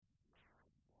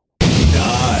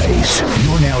Nice.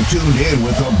 You're now tuned in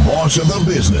with the boss of the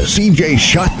business, DJ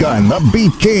Shotgun, the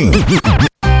Beat King.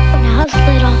 When I was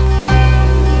little,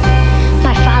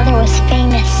 my father was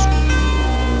famous.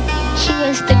 He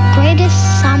was the greatest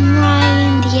samurai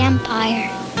in the empire.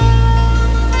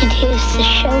 And he was the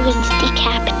shogun's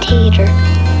decapitator.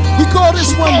 We call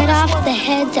this one cut off the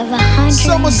heads of 100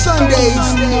 Summer Sundayz.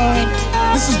 lords.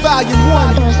 This is volume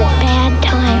 1. It was a bad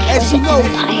time for As the you know,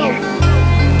 empire.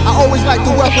 I always like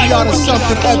to welcome y'all to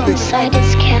something epic. Inside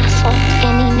his castle,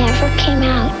 and he never came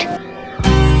out.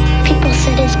 People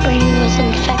said his brain was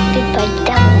infected by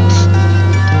devils.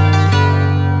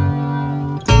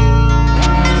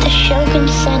 The shogun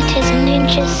sent his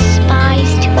ninja spies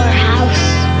to our house.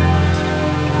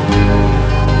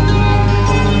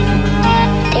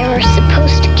 They were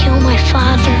supposed to kill my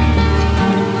father,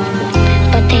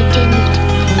 but they didn't.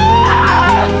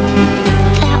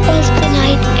 That was the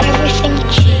night everything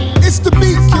changed. It's the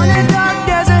Beat On a King. dark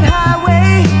desert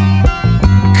highway,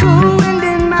 cool wind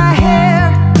in my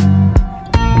hair,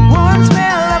 warm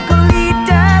smell of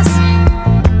colitas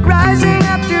rising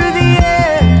up through the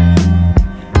air.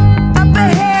 Up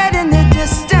ahead in the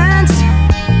distance,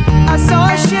 I saw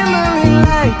a shimmering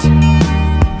light.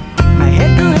 My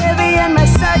head grew heavy and my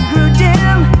sight grew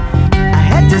dim. I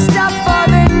had to stop for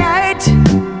the night.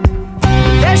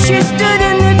 There she stood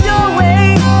in the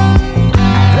doorway. I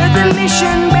heard the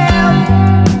mission bell.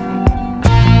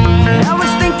 And I was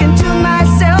thinking to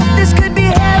myself, this could be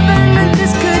heaven and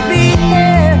this could be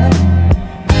hell.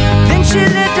 Then she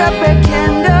lit up a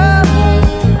candle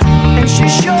and she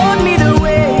showed me the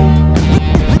way.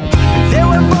 There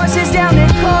were voices down the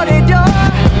corridor. I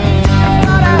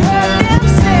thought I heard them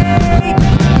say,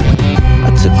 I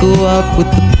took a walk with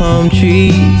the palm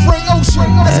trees Frank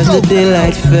Ocean, as let's go. the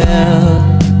daylight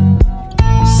fell.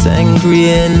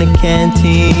 Sangria in the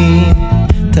canteen,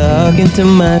 talking to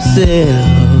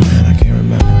myself. I can't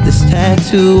remember. This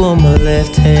tattoo on my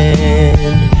left hand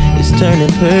is turning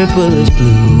purple as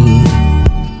blue.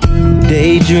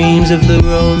 Daydreams of the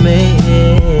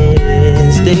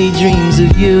romance, daydreams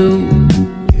of you.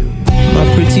 My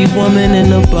pretty woman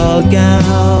in a ball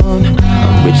gown,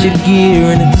 I'm Richard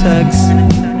Gere in a tux.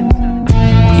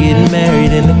 Getting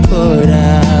married in the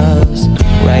courthouse,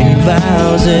 writing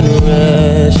vows in a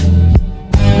rush,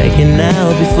 making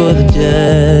out before the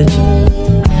judge.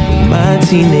 My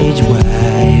teenage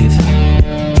wife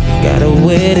got a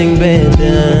wedding band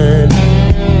done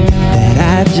that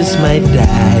I just might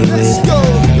die Let's with. go.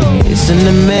 It's an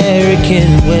American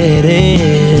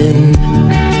wedding.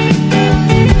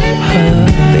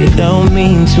 They don't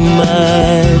mean too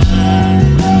much,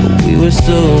 but we were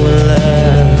so in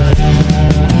love.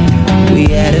 We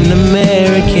had an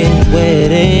American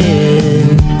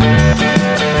wedding.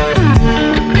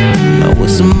 Now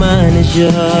what's mine is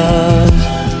yours.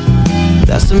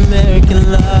 That's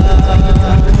American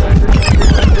love.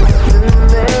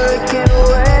 American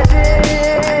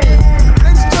wedding.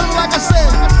 Ladies and gentlemen, like I said,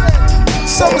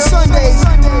 Summer Sundayz.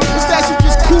 It's that you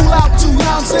just cool out to, you know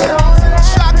what I'm saying?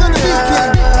 Shotgun the Beat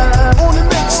King on the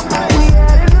mix.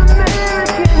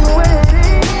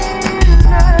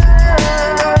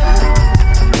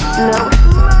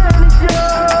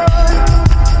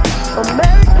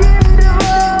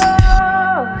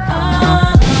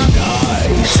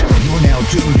 Nice. You're now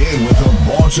tuned in with the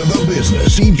boss of the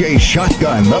business, DJ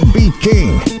Shotgun, the Beat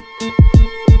King.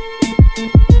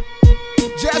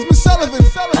 Jasmine Sullivan.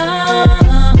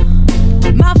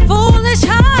 My foolish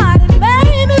heart, it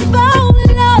made me fall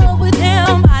in love with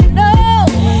him. I know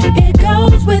it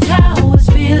goes with how I was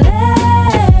feeling.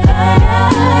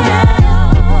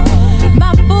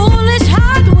 My foolish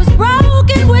heart was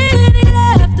broken when he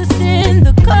left us in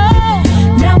the cold.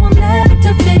 Now I'm left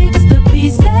to fix the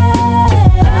pieces. I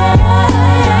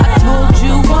told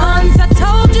you once, I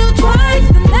told you twice.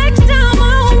 The next time I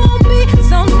won't be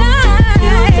so nice. You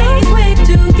don't quick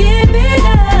to give it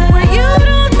up. Where you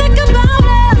don't think about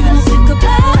it, you don't think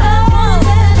about it.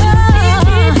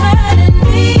 Keep hurting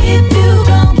me if you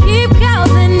gon' keep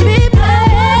causing me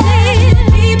pain.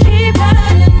 Keep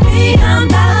hurting me, I'm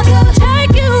about to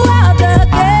take you out the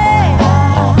gate.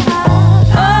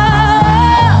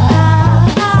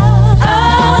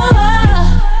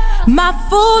 My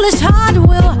foolish heart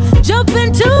will jump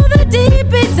into the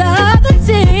deepest of the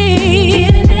sea,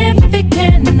 even if it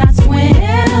cannot swim.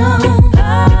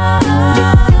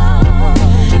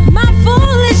 My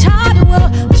foolish heart will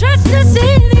trust us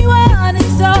anyone.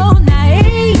 It's so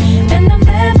naive, and I'm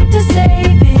left to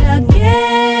save it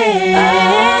again.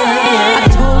 I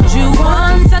told you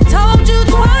once, I told you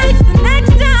twice. The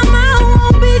next time I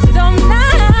won't be so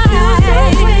nice. You so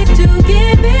quick to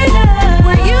give it up.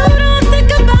 Where you don't think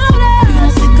about it, you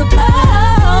don't think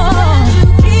about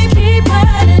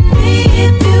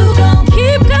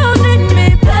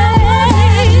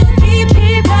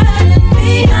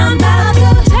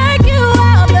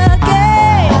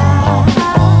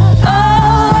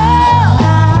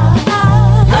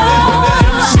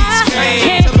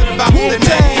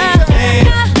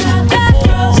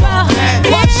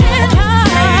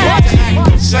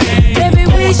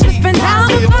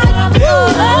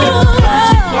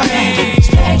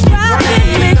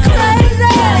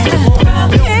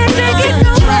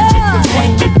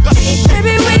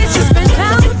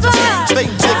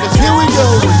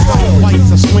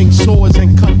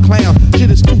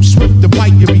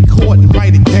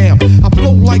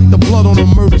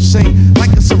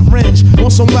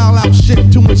some wild out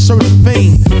shit to insert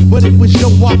fame. But it was your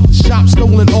art, the shop,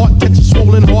 stolen art, catch a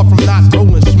swollen heart from not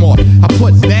rolling smart. I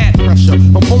put bad pressure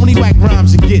on phony whack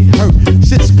rhymes and get hurt.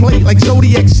 Sits played like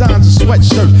zodiac signs and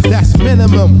sweatshirt. That's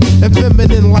minimum and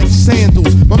feminine like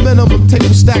sandals. My minimum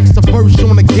table stacks the first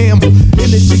on a gamble.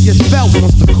 Energy is felt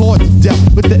once the chords dealt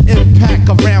with the impact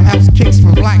of roundhouse kicks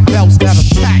from black belts that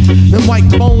attack. Them white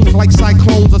bones like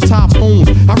cyclones or typhoons.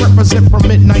 I represent from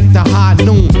midnight to high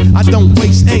noon. I don't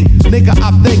waste ink, nigga.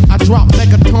 I think I drop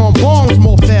megaton bombs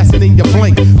more faster than you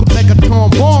blink.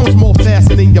 Megaton bombs more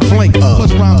faster than you blink.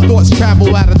 Cause rhyme thoughts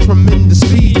travel at a tremendous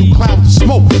speed through clouds of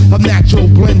smoke of natural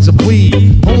blends of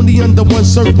weed. Only under one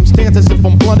circumstance, as if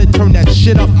I'm blunted, turn that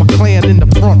shit up. My clan in the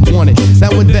front wanted.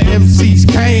 That when the MCs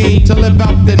came to live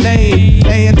out their name,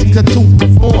 and to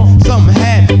perform, some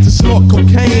had to snort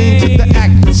cocaine to the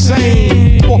act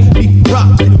insane. For he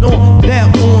rocked it on,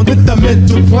 down on with the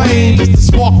mental plane, just to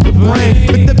spark the brain,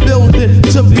 with the building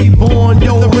to be born.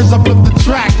 Yo, the rhythm of the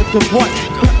track with the what?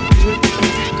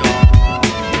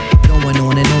 Going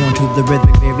on and on to the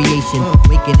rhythmic variation.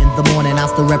 Waking in the morning, I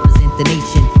still represent the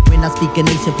nation. When I speak a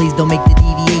nation, please don't make the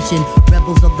deviation.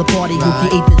 Rebels of the party who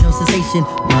create the drum sensation.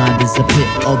 Mind is a pit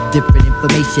of different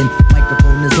information.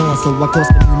 Microphone is on, so I cause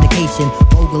communication.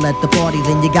 Bogle at the party,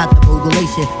 then you got the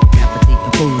bogulation.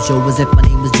 Decapitating foes, show as if my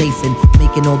name was Jason.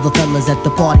 Making all the fellas at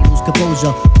the party lose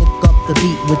composure. Hook up the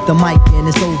beat with the mic and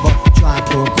it's over. Try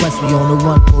for a quest, we on the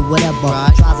run for whatever.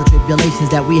 Trials and tribulations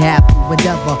that we have to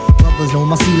endeavor. Brothers know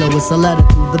my CeeLo, it's a letter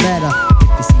to the better.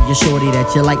 If you see your shorty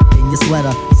that you like in your sweater.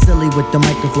 Silly with the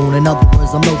microphone, in other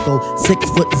words I'm loco. 6'0"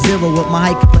 with my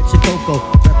high complexion cocoa.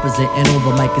 Representing on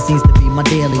the mic, it seems to be my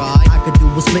daily. I could do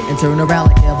a split and turn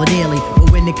around like Ever Daily. But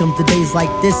when it comes to days like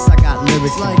this, I got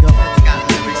lyrics to go.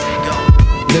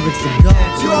 Lyrics to go.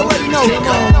 You already know.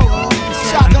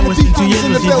 I know it's been 2 years,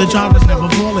 but see the job was never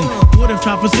falling. Would've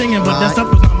tried for singing, but that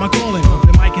stuff was not my calling.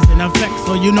 The mic is in effect,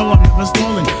 so you know I'm never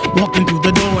stalling. Walking through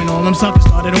the door and all them suckers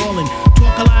started hauling.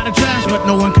 Talk a lot of trash, but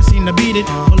no one can seem to beat it.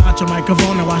 Pull out your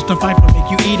microphone and watch the fight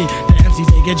make you eat it. The MCs,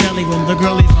 they get jelly when the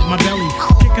girlies on my belly.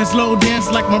 Kick a slow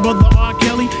dance like my brother R.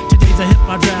 Kelly. Today's a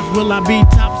hip-hop draft, will I be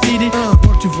top seeded?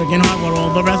 Work too friggin' hard while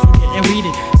all the rest will get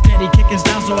weeded. Steady kicking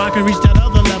style so I can reach that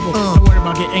other level. Don't worry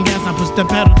about getting gas, I push the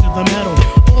pedal to the metal.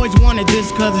 Always wanted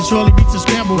this cause it surely beats a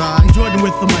scramble. I'm Jordan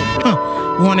with the mic,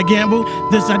 wanna gamble?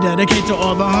 This I dedicate to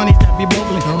all the honeys that be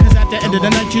bogling. Cause at the end of the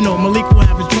night, you know Malik will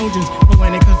have his Trojans. But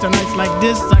when it comes to nights like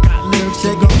this, I got lyrics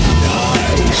to go.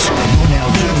 Nice. You're now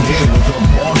tuned in with the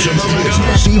boss of the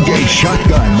business, DJ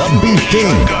Shotgun, the Beat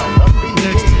King.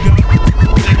 Lyrics to go.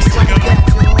 Lyrics to go.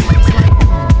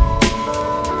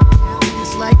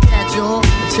 It's like that, y'all.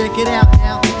 Check it out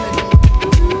now.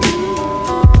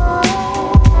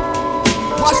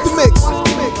 Watch the mix.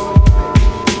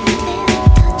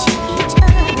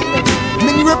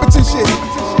 Mini Ripperton shit.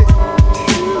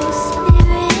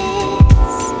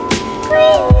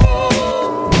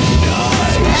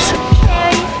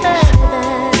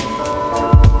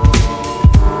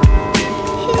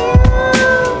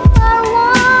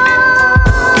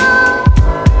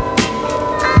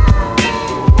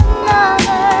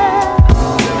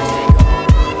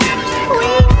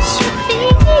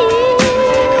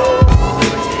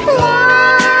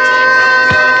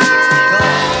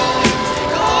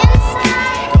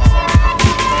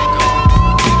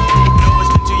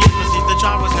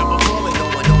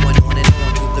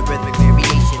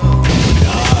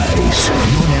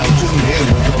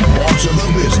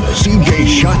 DJ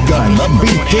Shotgun, the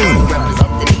Beat King.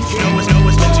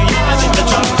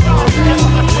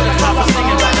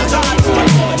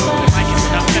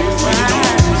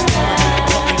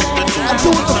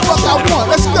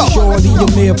 Shorty, I'm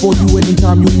there for you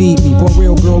anytime you need me. For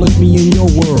real, girl, it's me in your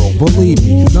world. Believe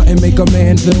me, nothing make a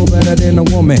man feel better than a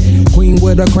woman. Queen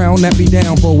with a crown that be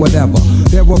down for whatever.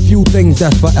 There are few things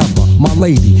that's forever. My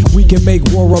lady, we can make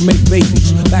war or make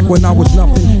babies. Back when I was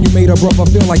nothing, you made a brother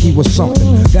feel like he was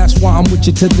something. That's why I'm with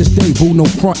you to this day, boo, no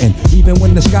frontin'. Even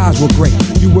when the skies were gray,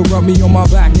 you would rub me on my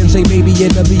back and say, baby,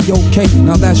 it'll be okay.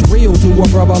 Now that's real to a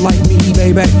brother like me,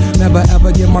 baby. Never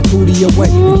ever give my cootie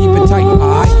away and keep it tight,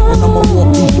 alright? And I'ma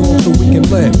walk these doors so we can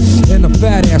live in a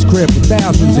fat ass crib with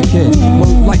thousands of kids.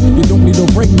 Well, like, you don't need a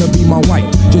ring to be my wife.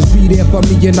 Just be there for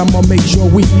me and I'ma make sure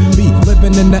we be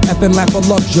living in the effing lap of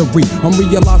luxury. I'm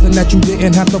realizing that you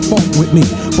didn't have to fuck with me,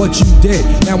 but you did.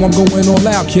 Now I'm going all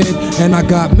out, kid, and I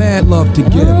got mad love to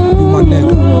give. You my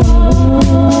nigga.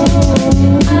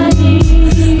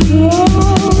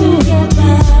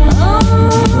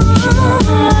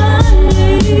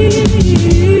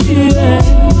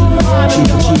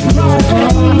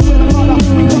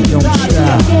 Don't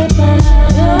stop.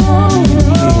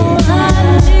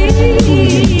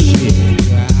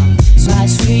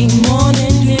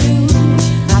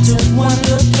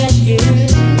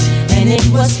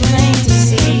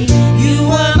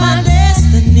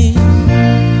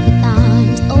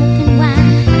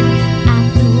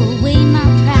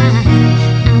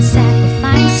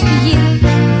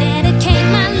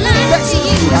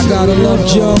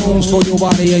 Jones for your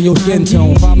body and your skin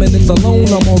tone. 5 minutes alone,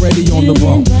 I'm already on the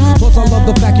road. Plus I love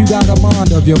the fact you got a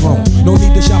mind of your own. No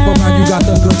need to shop around, you got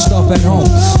the good stuff at home.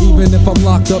 Even if I'm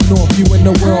locked up north, you in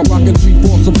the world rocking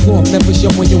 3/4 of cloth, never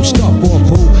showing your stuff off,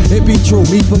 boo. It be true,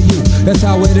 me for you, that's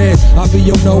how it is. I be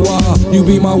your Noah, you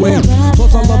be my win.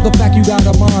 Plus I love the fact you got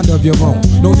a mind of your own.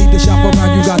 No need to shop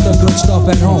around, you got the good stuff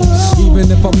at home.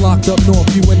 Even if I'm locked up north,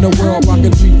 you in the world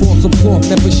rocking 3/4 of cloth,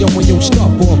 never showing your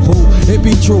stuff off, boo. It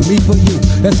be true, me for you,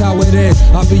 that's how it is.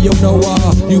 I be your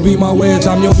Noah, you be my wiz.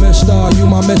 I'm your mister, you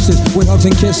my missus, with hugs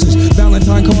and kisses,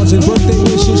 Valentine cards and birthday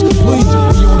wishes. Please,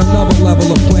 we on another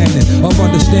level of planning, of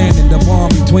understanding the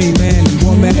bond between man and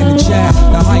woman and child,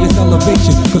 the highest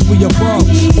elevation, cause we above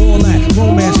all that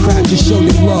romance crap, just show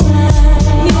your love.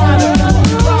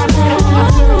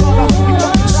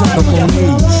 Suck up on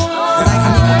these.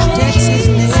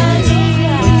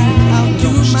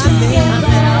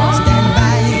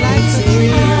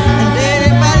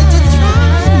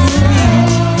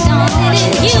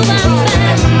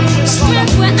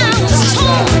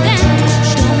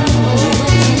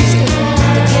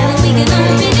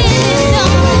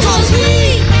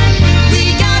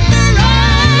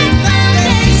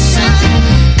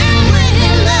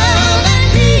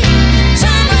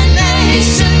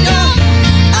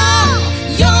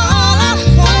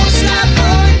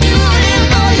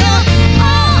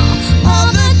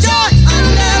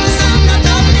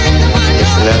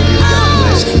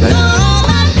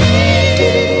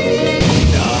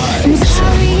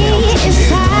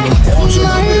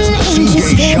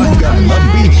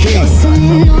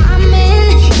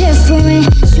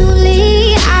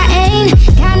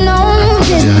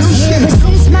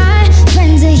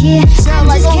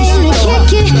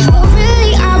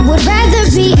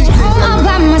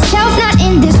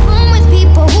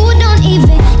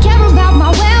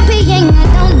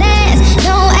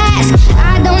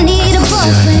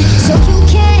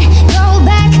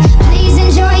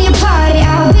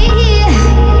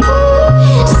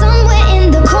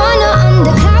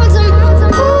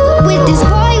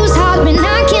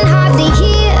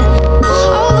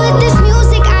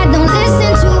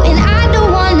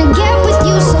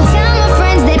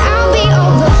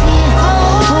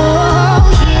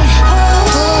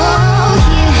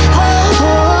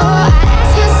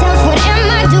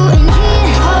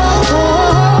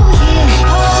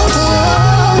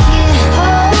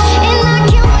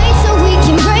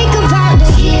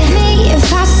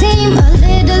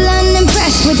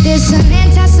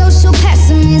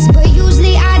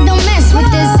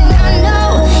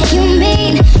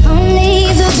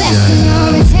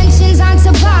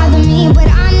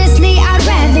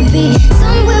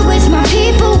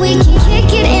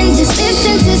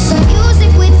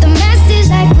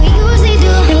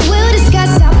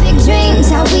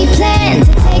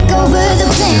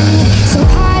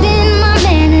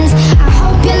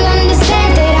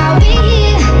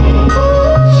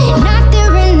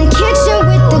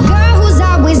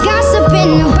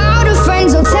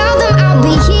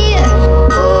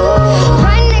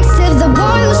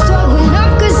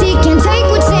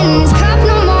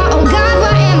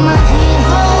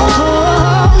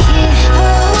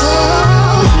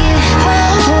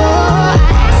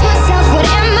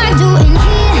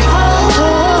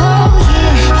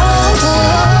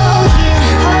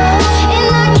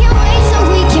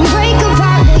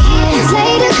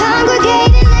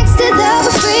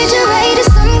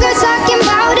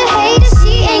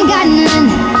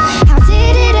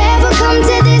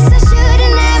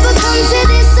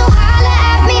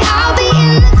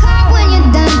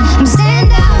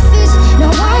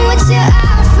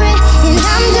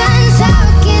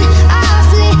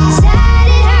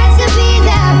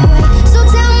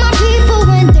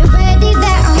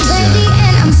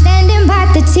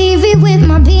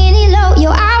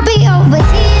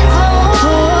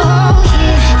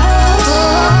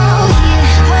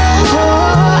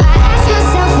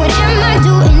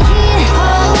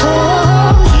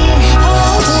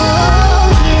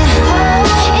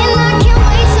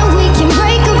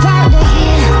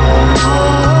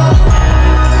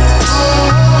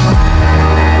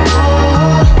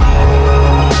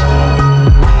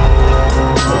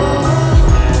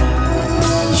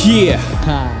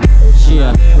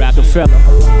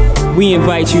 We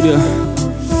invite you to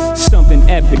something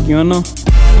epic, you know?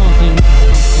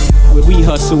 Where we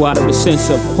hustle out of a sense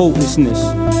of hopelessness,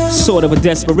 sort of a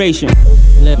desperation.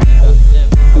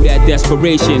 Through that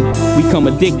desperation, we come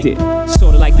addicted,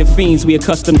 sort of like the fiends we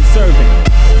accustomed to serving.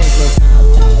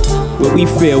 Where we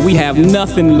feel we have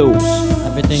nothing to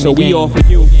lose, so we offer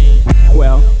you,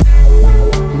 well,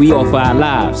 we offer our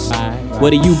lives.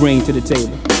 What do you bring to the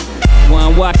table? 1,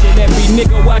 mind watching every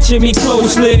nigga watching me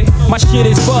closely. My shit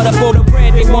is butter for the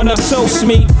bread, they wanna toast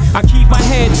me. I keep my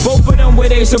head, both of them where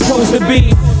they supposed to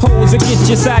be. Holes that get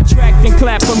you sidetracked and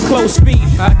clap from close feet.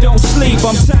 I don't sleep,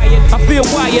 I'm tired, I feel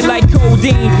wired like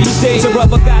codeine. These days a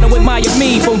rubber gotta admire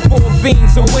me from 4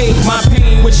 fiends away. My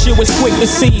pain, which shit was quick to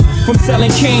see. From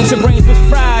selling cane to brains was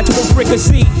fried to a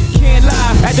fricassee. Can't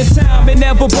lie, at the time it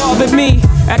never bothered me.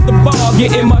 At the bar,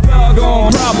 getting my dog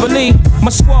on properly. My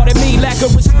squad and me lack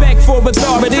of respect for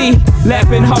authority.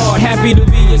 Laughing hard, happy to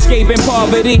be escaping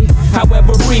poverty.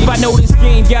 However brief, I know this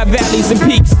game got valleys and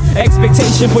peaks.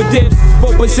 Expectation for dips,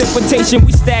 for precipitation,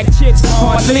 we stack chips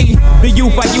hardly. The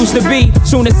youth I used to be,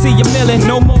 soon to see a million,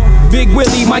 no more. Big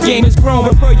Willie, my game is grown,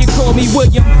 prefer you call me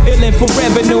William. Illin' for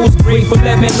revenues, great for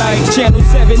lemon like Channel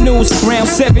 7 News, round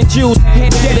 7 Jews,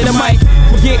 head dead in the mic.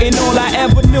 Forgetting all I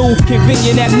ever knew,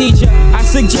 convenient amnesia. I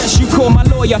suggest you call my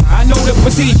lawyer, I know the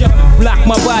procedure. Block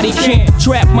my body, can't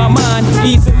trap my mind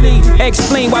easily.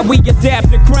 Explain why we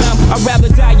adapt to crime. I'd rather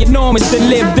die enormous than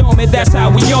live dormant, that's how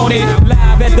we own it.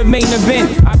 Live at the main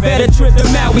event, I better trip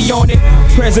them out, we on it.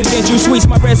 Presidential suites,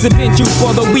 my residential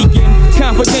for the weekend.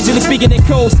 Confidentially speaking in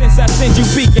code since I send you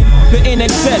peeking. The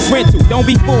NXS rental, don't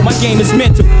be fooled, my game is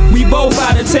mental. We both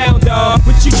out of town, dawg,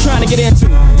 what you trying to get into?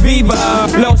 Viva,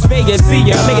 Las Vegas, see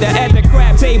ya later at the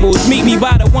crab tables. Meet me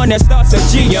by the one that starts a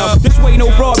G up. This way no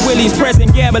fraud willies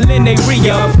present, gambling they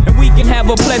re-up. And we can have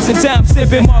a pleasant time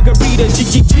sipping margaritas,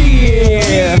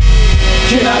 yeah.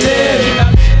 Can I live?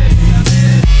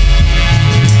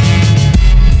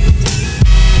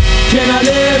 Can I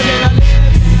live?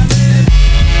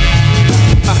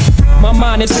 My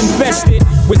mind is infested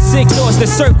with sick thoughts that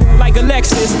circle like a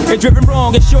Lexus. If driven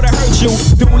wrong, it's sure to hurt you.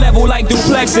 Dual level like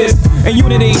duplexes. And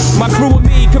unity, my crew and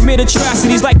me commit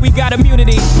atrocities like we got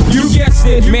immunity. You guessed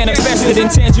it, manifested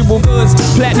intangible goods.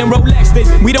 Platinum Rolexes,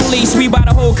 we don't lease, we buy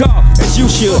the whole car, as you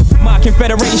should. My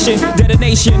confederation,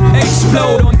 detonation,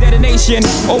 explode on detonation.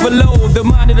 Overload the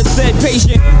mind of the said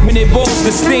patient. When it boils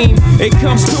the steam, it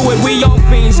comes to it, we all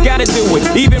fiends gotta do it.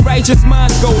 Even righteous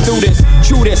minds go through this.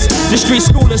 True this, the street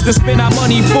schoolers to spend our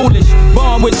money foolish.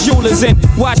 Born with jewelers and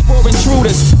watch for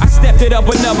intruders. I stepped it up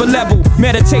another level,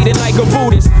 meditated like a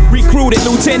Buddhist. Recruited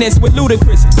lieutenants with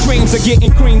ludicrous dreams of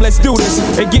getting cream, let's do this.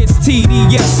 It gets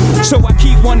TDS, so I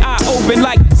keep one eye open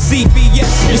like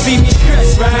CBS. You see me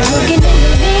stressed, right? Looking in the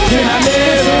mirror, can I live?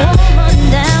 there's a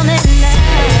woman down and out.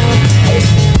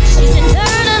 She's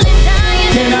internally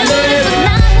dying. Can I live? This was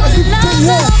not what love's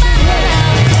all about.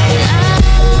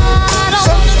 I don't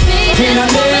wanna be Can I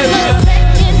this woman live? the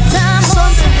second time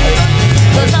around.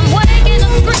 'Cause I'm waking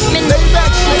up screaming, Lay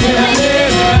back, shit.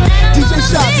 DJ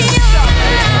Shaka.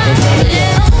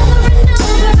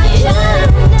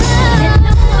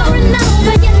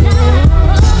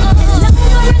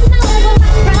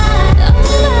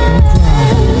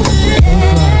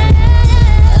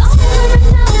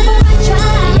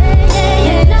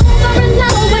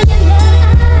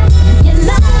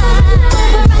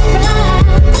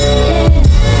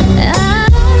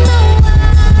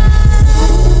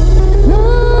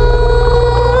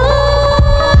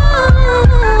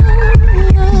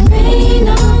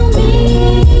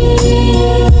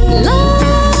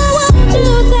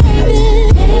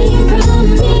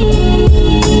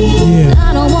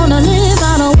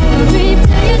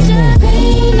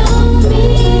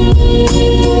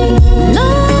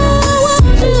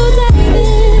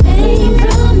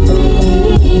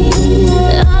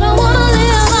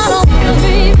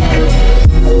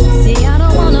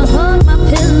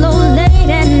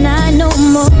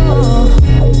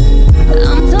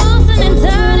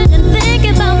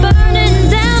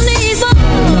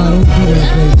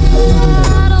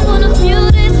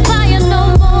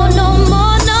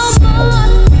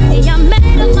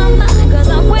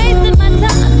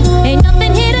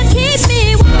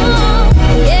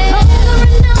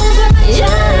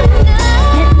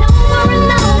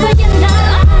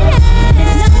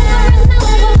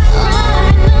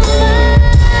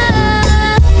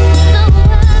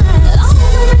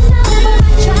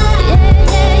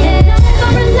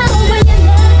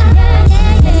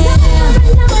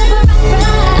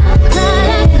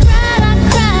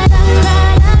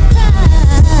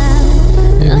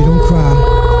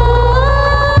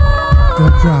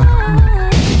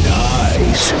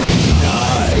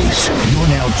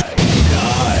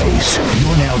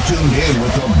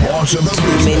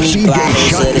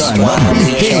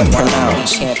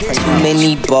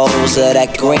 Bowls of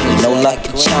that green, no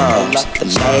lucky charms. The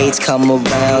maids come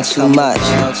around too much.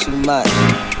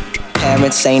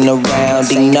 Parents ain't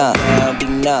around enough.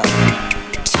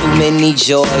 Too many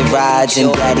joy rides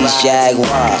in daddy's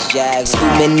Jaguar. Too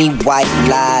many white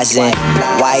lies and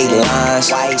white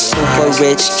lines. Super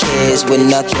rich kids with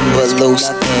nothing but loose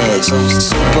ends.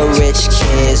 Super rich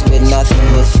kids with nothing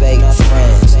but fake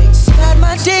friends. Start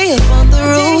my day up on the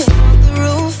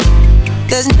roof.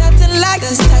 There's nothing like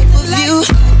this type of view.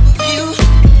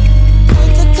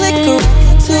 Point the clicker on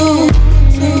the tube.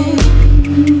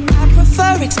 I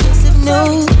prefer expensive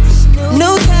news.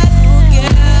 New car, new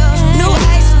girl, new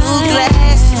ice, new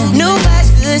glass, new watch,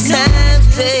 good times,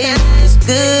 babe. It's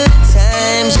good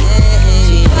times,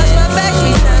 yeah. Wash my back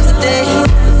 3 times a day.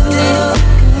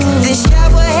 This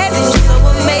shower head is so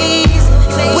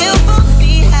amazing. We'll both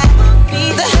be hot.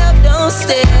 The help don't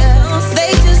stare.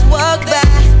 They just walk by.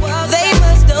 They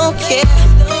must don't care.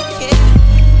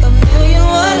 $1 million,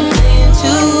 1 million,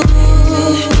 2.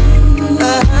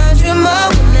 100 more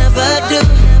will never do.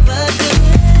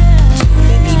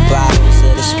 Bottles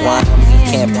of this wine we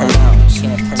can't pronounce. Too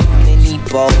many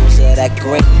bowls of that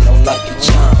green, no lucky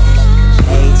charms.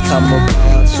 AIDS come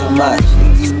around too much.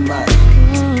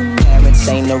 Parents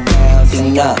ain't around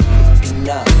enough.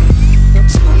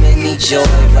 Too many joy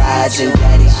rides in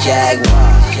daddy's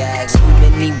Jaguar. Too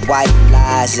many white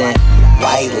lies and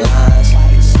white lines.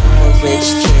 Super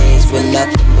rich kids with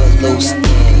nothing but loose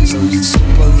ends.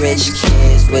 Super rich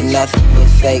kids with nothing but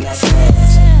fake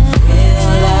friends.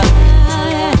 Real love.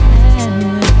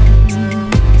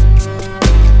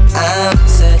 I'm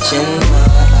searching for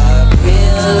a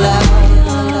real love.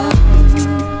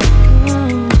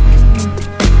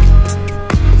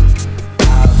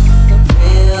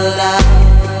 Real love.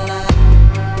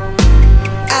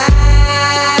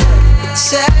 I'm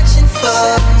searching for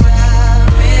a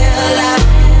real love.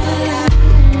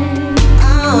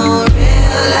 Oh,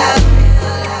 real love.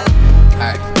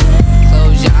 Alright,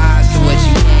 close your eyes to what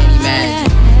you can't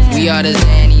imagine. We are the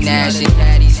Zanny Nash and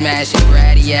Caddy smashing,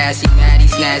 bratty assy, Maddie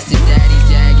snatched and daddy's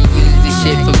jagging. Use this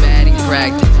shit for batting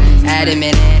practice. Adam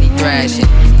and Annie thrashing,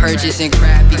 purchasing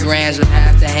crappy grams with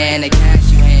half the hand that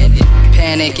cash you handed.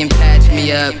 Panic and patch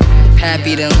me up,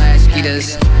 happy than latchkey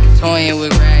us. Toying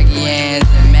with raggy hands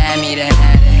and mammy that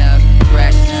had enough.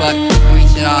 Rash as fuck,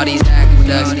 reaching all these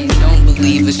aqueducts. Don't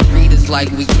believe a street is like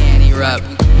we can't erupt.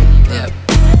 Yep.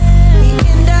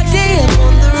 Weekend all day up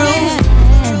on the roof.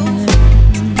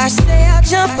 I say I'll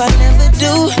jump, I never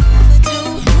do.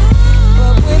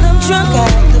 But when I'm drunk, I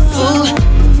act the fool.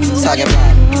 Talking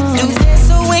about do dance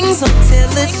or wings until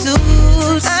it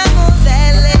suits. I'm on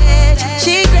that ledge.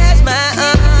 She grabs my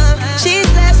arm, she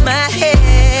slaps my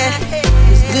head.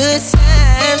 It's good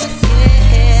times,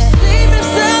 yeah. Sleeping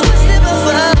somewhere, slipping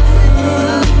far.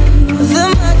 The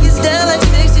market's down like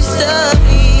 60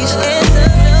 stories. And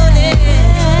some don't end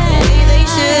the way they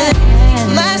should.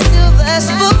 My silver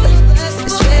spoon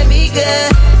is very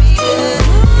good.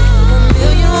 $1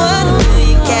 million, 1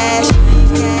 million cash.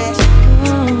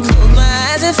 Close my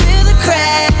eyes and feel the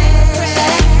crash.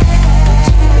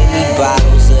 too many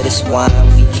bottles of this wine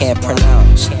we can't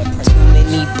pronounce. Too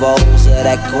many bowls of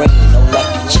that green, no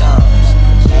lucky charms.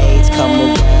 AIDS come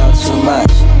around too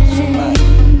much.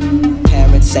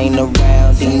 Parents ain't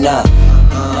around enough.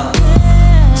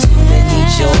 Too many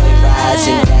joy rides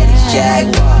in daddy's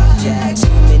Jaguar.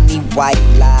 Too many white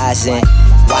lies and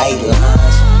white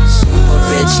lines. Super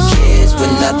rich kids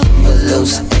with nothing but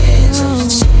loose ends.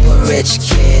 Super rich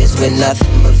kids with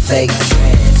nothing but fake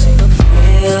friends.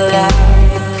 Real love,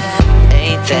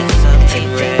 ain't that something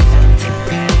rare?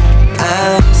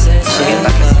 I'm searching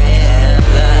for real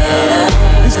love.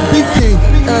 It's the Beef King.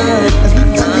 As we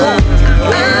continue on.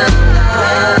 Real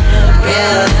love,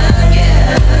 yeah,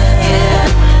 yeah.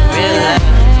 Real love,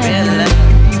 real love.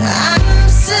 I'm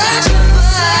searching for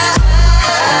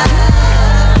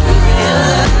real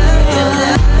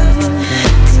love.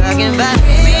 Talking about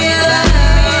real love.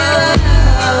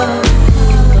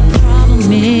 The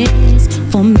problem is,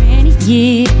 for many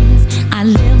years, I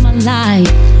live my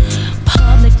life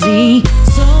publicly,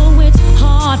 so it's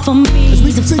hard for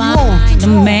me to find a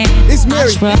man I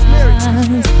trust.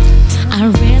 I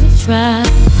really try,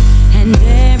 and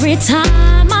every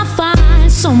time I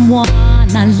find someone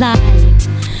I like,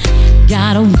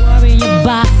 gotta worry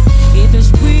about if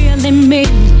it's really me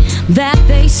that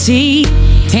they see,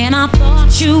 and I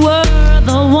thought you were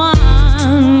the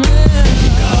one.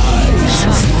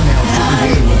 Guys, you're now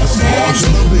tuned in with the boss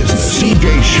of the business, DJ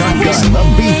Shotgun, the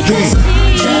Beat King.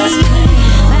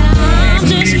 I'm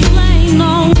just plain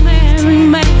old Mary,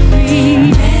 Mary.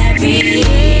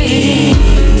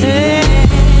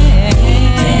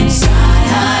 Inside,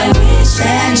 I wish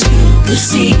that you could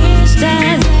see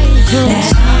that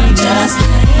I'm just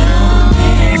plain old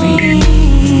Mary.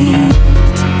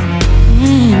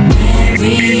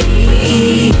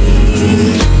 Mary.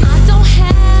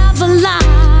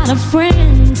 of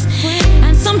friends.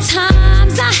 And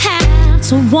sometimes I have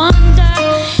to wonder,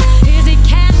 is it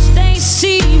cash they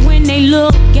see when they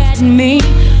look at me?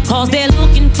 Cause they're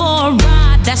looking for a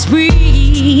ride that's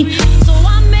free. So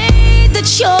I made the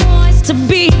choice to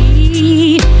be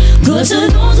good to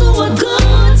those who are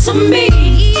good to me.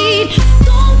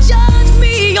 Don't judge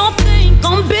me or think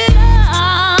I'm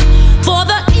bitter, for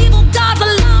the evil gods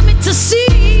allow me to see.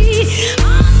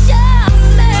 I'm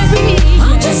just Mary.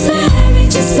 I'm just Mary,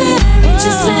 just Mary,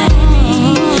 just Mary.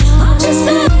 I'm just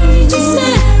Mary, just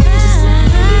Mary,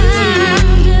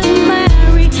 just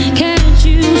Mary. Can't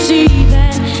you see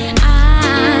that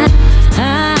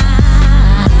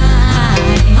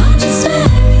I'm just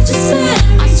Mary, just Mary.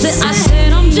 I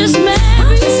said I'm just Mary.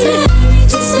 I'm just Mary,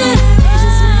 just Mary.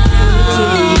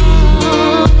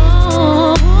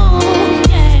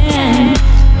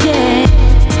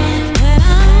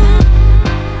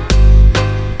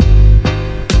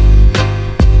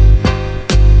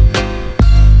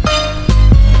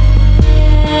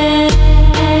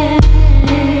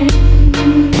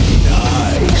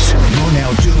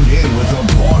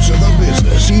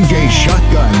 DJ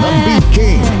Shotgun, the Beat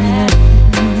King.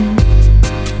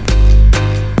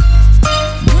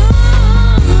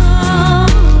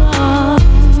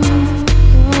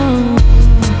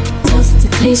 Toast to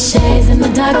cliches in the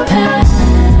dark past.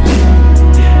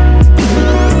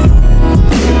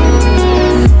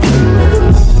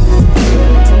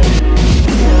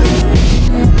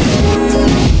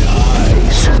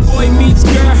 Boy meets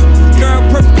girl, girl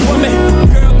perfect woman.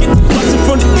 Girl get the bustin'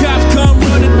 from the cops, come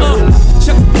running up.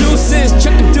 Chuck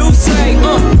the deuces,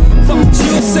 fuck what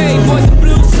you say, boys the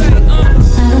blue say, I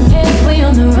don't care if we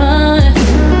on the run,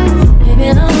 baby,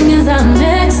 long as I'm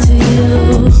next to you.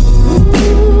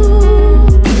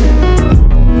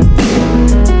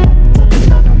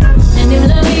 And if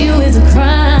loving you is a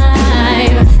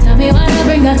crime, tell me why I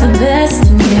bring out the best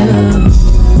in you.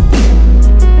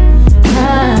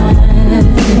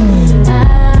 I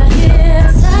hear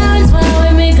sirens while we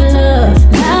make love,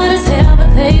 loud as hell, but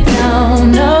they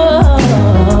don't know.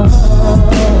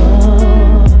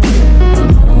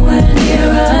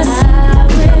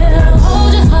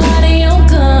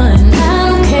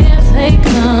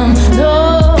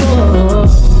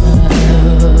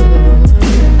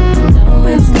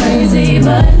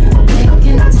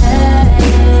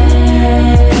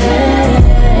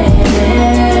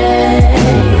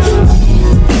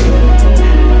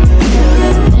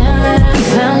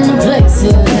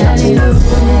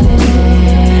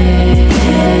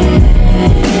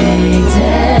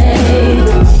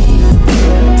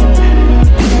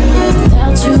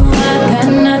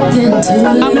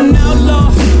 I'm an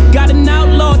outlaw, got an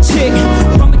outlaw chick.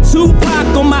 From a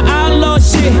Tupac on my outlaw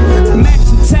shit.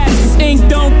 Matching taxes, ink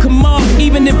don't come off,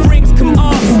 even if rings come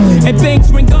off and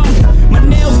things ring off. My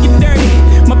nails get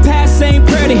dirty, my past ain't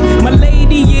pretty. My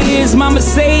lady is, my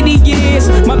Mercedes is.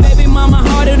 My baby mama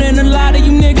harder than a lot of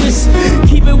you niggas.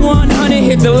 Keep it 100,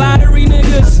 hit the lottery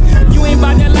niggas. You ain't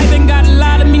bout that life and got a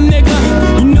lot of me nigga.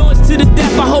 You know it's to the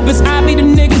death, I hope it's I be the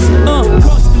niggas.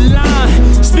 Cross the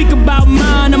line, speak about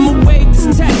mine, I'ma wait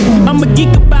this tech. I'm a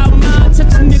geek about mine,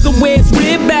 touch a nigga where it's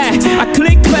rib back. I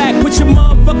click clack, put your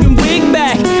motherfucking wig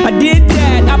back. I did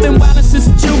that, I've been wildin' since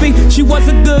juvie. She was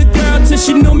a good girl till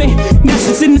she knew me. Now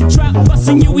she's in the trap,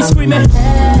 bustin' you, we screamin'.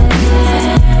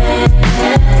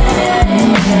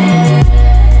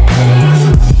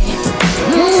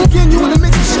 Once again, you in the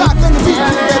mix of Shotgun, the Beat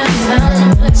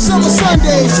King. Summer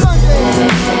Sundayz.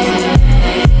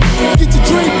 Get your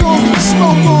drink on, get your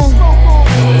smoke on.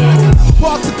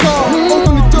 Park the car,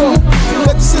 open the door,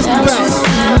 let the system bounce.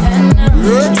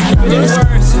 Keep it in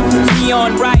words, be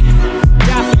on right,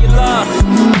 die for your love,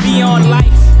 be on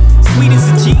life. Sweet as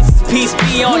a Jesus, peace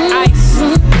be on ice.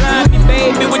 Blind me,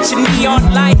 baby, with your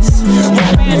neon lights.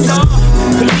 Romance on,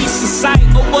 police in sight.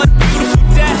 Oh, what a beautiful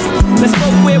death. Let's go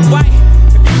with white.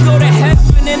 If you go to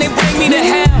heaven and they bring me to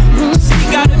hell, she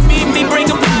gotta meet me, bring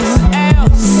them lots of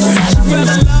L's. She fell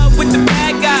in love with the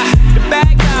bad guy. The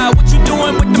bad guy, what you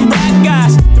doing with them rad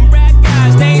guys? Them rad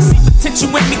guys, they ain't see potential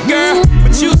with me, girl.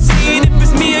 But you see it if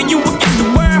it's me or you against the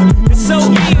world. It's so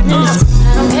weird, I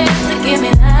don't care if they give me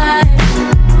life.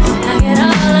 I get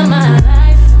all of my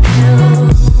life from you.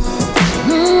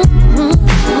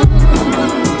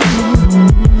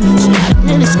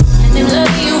 And if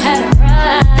loving you had a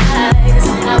price,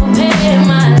 I would pay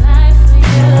my life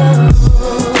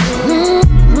for you.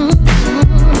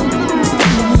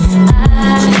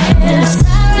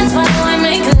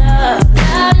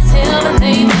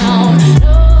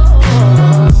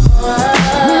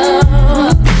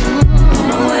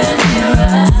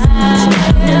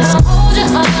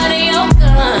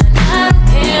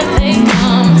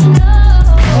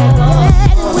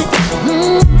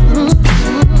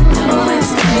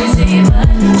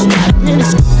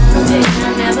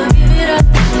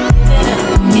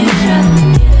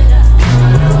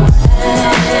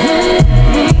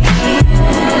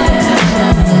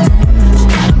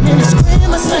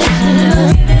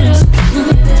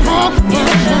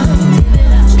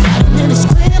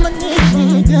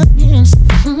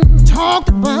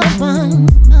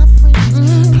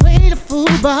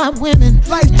 by women.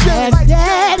 Had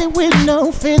daddy with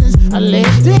no feelings. I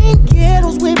lived in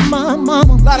ghettos with my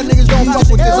mama. A lot of niggas don't fuck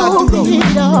with this, I do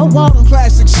though.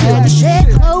 Classic shit. Had to share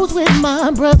clothes with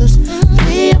my brothers.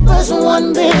 3 of us,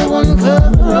 one bed, one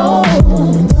cover.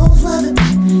 Those were the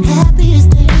happiest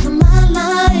days of my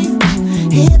life.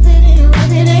 If it ain't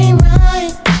right, it ain't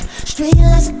right. Street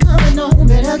lights are coming on,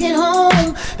 better get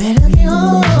home, better get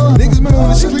home. Niggas remember when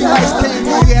the street lights came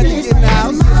on, you had to get in the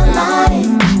house.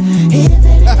 If it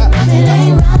ain't right, it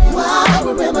ain't right. While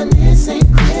we're reminiscing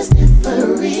Christopher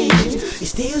Reeve, you're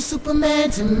still Superman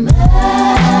to me.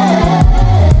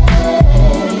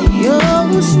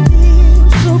 You're still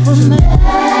Superman.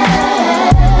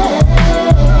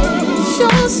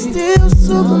 You're still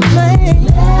Superman.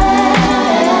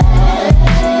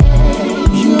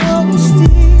 You're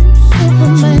still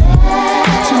Superman.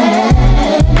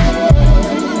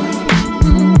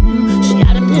 She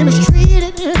got him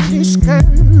mistreated and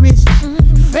discouraged.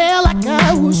 Felt like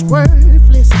I was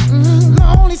worthless.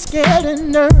 Lonely, scared,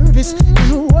 and nervous.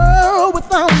 In a world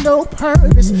without no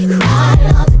purpose. Cried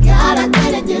out to God, I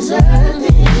didn't deserve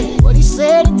it. What he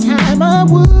said in time I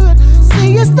would.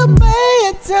 See, it's the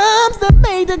bad times that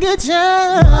made the good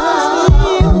times.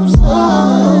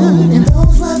 And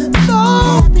those were the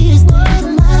happiest days of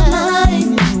my life.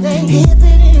 If it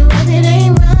ain't right, it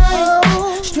ain't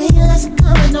right. Street lights are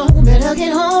coming on, better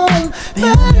get home,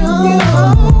 better get home.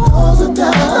 Those are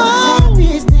the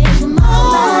happiest days of my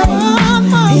life.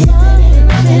 If it ain't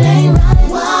right, it ain't right.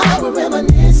 While we're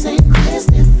reminiscing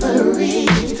Christopher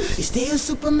Reeve, you're still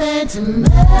Superman to me.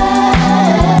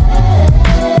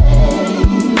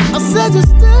 I said you're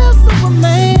still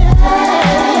Superman.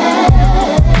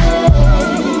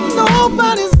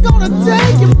 Nobody's gonna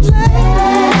take your place.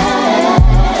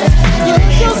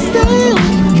 You're still,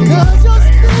 cause you're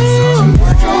still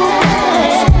Superman.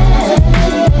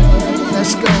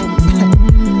 Let's go.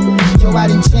 Yo, I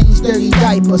done changed dirty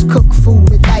diapers, cook food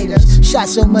with lighters. Shot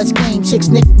so much game, chicks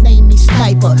nickname me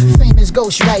Sniper. Famous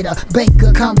ghostwriter,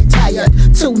 banker, come retired.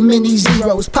 Too many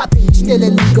zeros, poppy still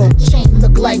illegal. Chain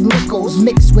look like nickels,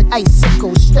 mixed with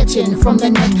icicles. Stretching from the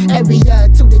neck area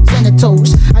to the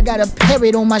genitals. I got a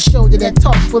parrot on my shoulder that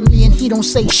talk for me and he don't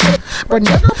say shit. But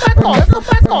never back off.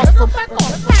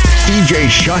 DJ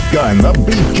Shotgun, the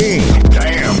Beat King.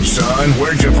 Damn, son,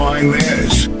 where'd you find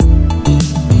this?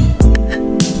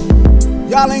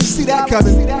 Y'all ain't see that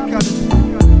coming.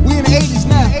 We in the 80s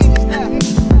now.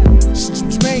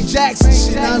 Jermaine Jackson shit,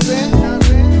 you know what I'm saying?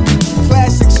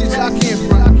 Classic shit, y'all can't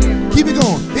front. Keep it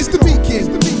going. It's the Beat King.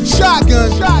 Shotgun.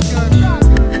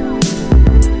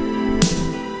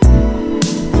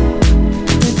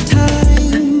 The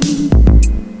time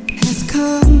has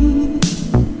come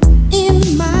in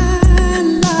my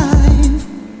life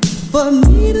for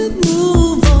me to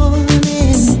move on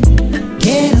and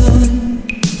get on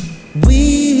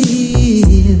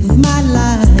with my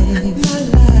life.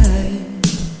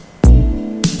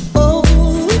 Oh,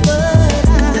 but I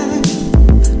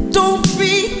don't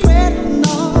regret,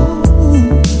 no.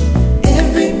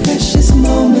 Every precious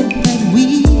moment that we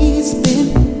spent,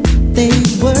 they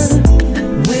were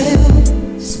well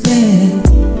spent.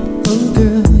 Oh,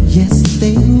 girl, yes,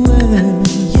 they were.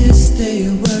 Yes, they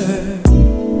were.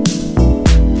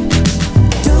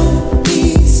 Don't be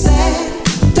sad,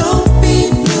 don't be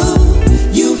blue.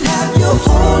 You have your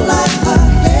whole life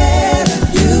ahead of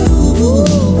you.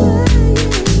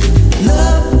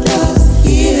 Love was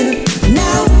here,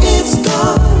 now it's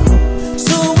gone.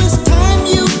 So it's time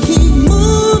you keep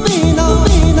moving on.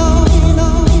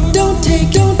 Don't take.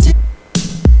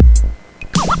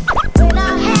 When I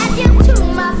had you to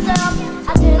myself, I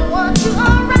didn't want you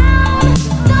around.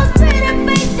 Those pretty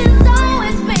faces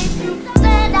always made you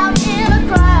stand out in a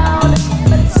crowd.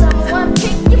 But someone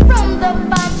picked you from the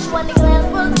bunch when the glance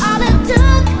was all it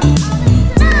took.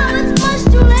 Now it's much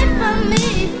too late for me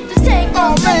to take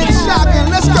Oh this man, second Shotgun,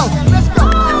 let's go.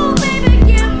 Oh, baby,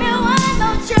 give me one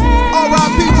more chance.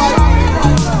 R.I.P. Mike.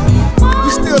 We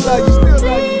still love you.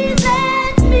 Please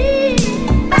let me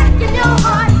back in your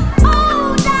heart.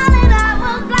 Oh, darling, I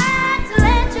was blind to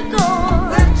let you go.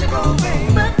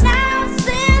 But now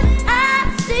since I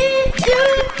see you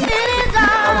in his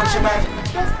arms, I want you back.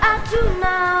 Yes, I do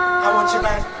now. I want you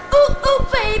back. Ooh,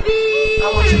 baby. I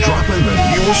want you Dropping the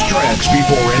newest tracks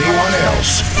before anyone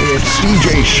else. It's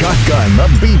DJ Shotgun, the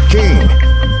Beat King.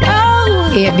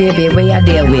 Hey baby, where you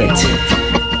there with?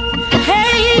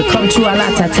 We come through a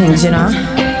lot of things, you know.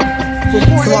 So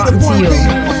what happened to you?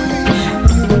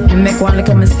 You make one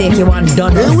little mistake, you want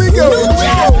done. Here we go.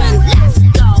 Let's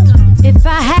go. If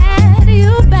I had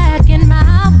you back in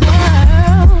my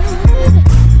world,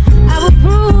 I would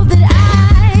prove that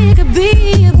I could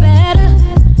be a better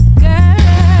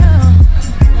girl.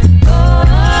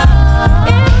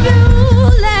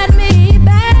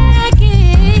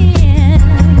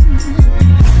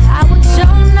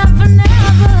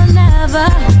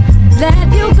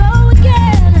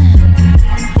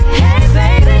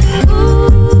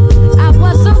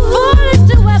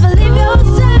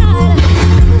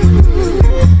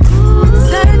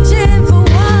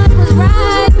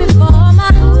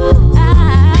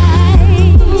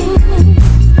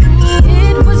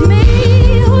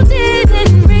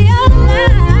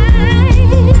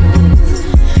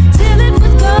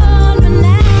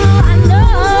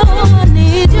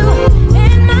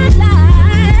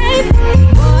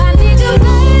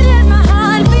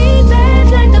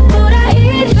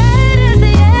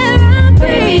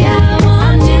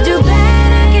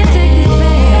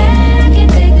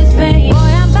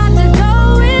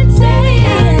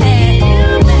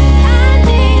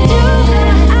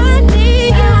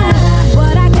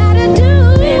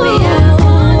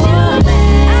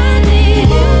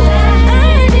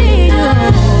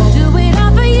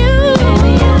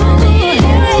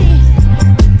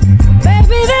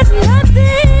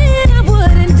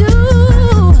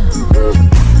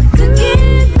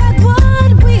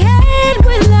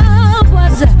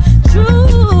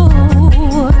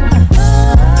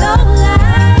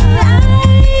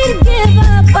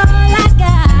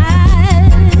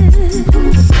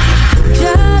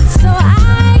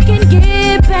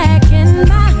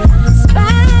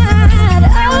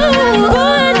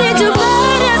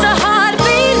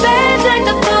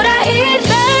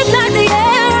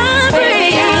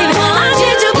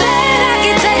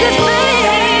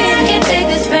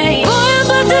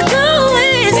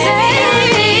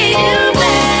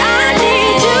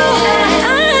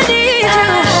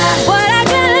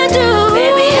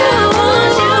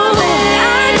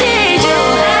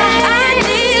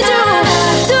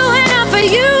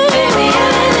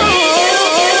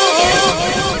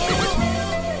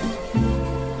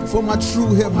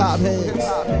 true hip hop heads.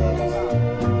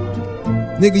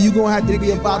 Nigga, you gonna have to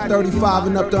be about 35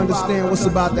 and up to understand what's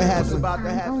about to happen.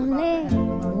 Only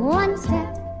one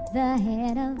step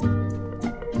ahead of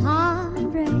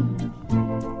heartbreak,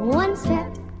 one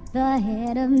step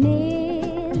ahead of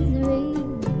misery.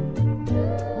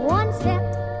 One step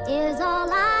is all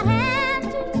I have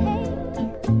to take.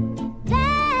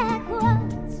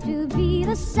 Backwards to be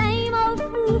the same old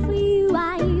fool for you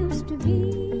I used to be.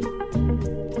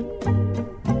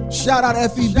 Shout out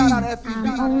FEB,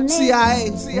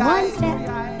 CIA. One step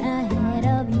ahead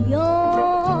of your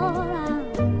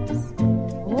arms,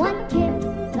 one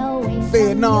kiss away.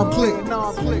 Vietnam Click,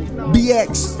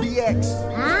 BX,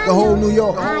 the whole New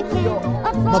York,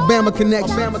 my Bama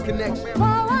connection. For one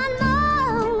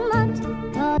moment,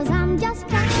 'cause I'm just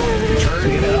Turn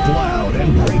it up loud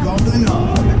and break off the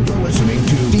knob. You're listening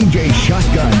to DJ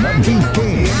Shotgun, the Beat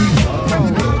King.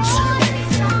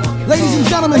 Ladies and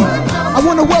gentlemen, I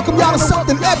want to welcome y'all to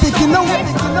something epic, you know.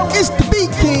 It's the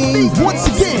Beat King once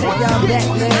again.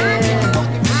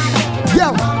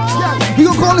 Yo, we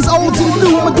gonna call this old to the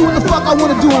new. I'm gonna do what the fuck I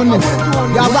want to do on this.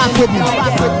 Y'all rock with me.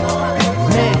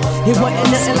 Man, it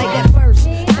wasn't nothing like that first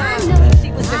time. She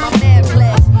was in my math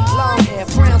class, long hair,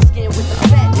 brown skin with the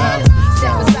fat ass.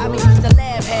 Sat beside me, used to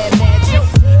laugh, had mad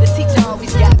jokes. The teacher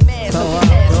always got mad, so we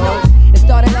passed notes. It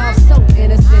started off so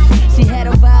innocent. She had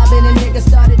a vibe and a nigga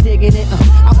started digging it.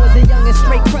 I was a young and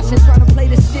straight crushing, trying to play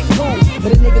this shit cool,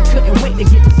 but a nigga couldn't wait to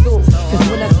get to school. 'Cause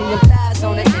when I see them thighs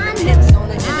on it and the hips on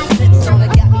it and the lips on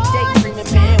it, got me daydreaming,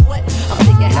 man. What? I'm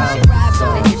thinking how she rides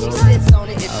on it, if she sits on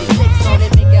it, if she licks on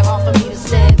it, make it hard for me to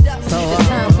stand up. As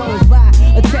time goes by,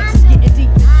 a text is getting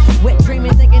deeper. Wet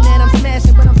dreaming, thinking that I'm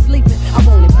smashing, but I'm sleeping. I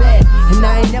want it bad, and I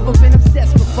ain't never been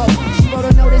obsessed before. She wrote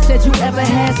a notice, said you ever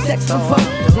had sex before.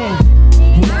 Damn.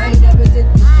 And I ain't never did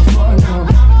this before, no.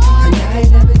 And I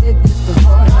ain't never did this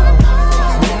before, no. And I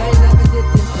ain't never did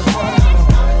this before, no.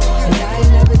 And I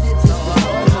ain't never did this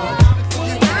before, no. And I ain't never did this before, no.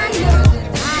 And I ain't never did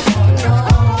this before, no.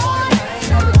 And I ain't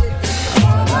never did this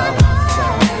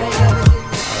before, no.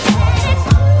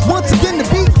 Once again, the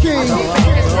Beat King.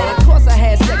 Of course I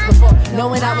had sex before,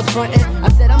 knowing I was frontin'. I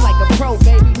said I'm like a pro,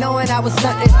 baby, knowing I was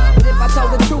stuntin'. But if I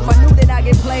told the truth, I knew that I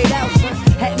get played out, son.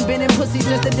 Hadn't been in pussy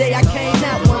since the day I came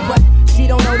out one, but she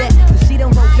don't know that, so she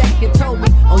done wrote back and told me,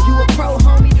 oh, you a pro,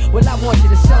 homie? Well, I want you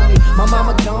to show me. My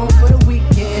mama gone for the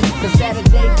weekend, so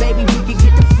Saturday, baby, we can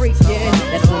get the freakin'.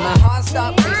 That's when my heart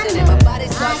start racing and my body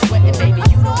start sweating. Baby,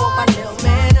 you don't want my little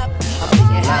man up. I'm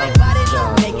thinking how that body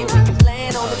look naked when you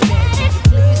laying on the bed.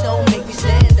 Please don't make me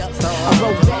stand up. I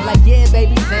wrote back like, yeah,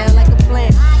 baby, sound like a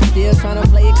plan. Still tryna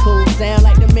play it cool, sound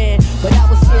like the man. But I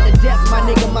was scared to death, my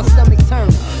nigga, my stomach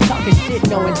turned. Talking shit,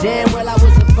 knowing damn well I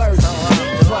was a first.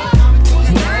 Fuck.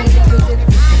 And I ain't never did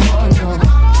this before, no.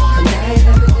 And I ain't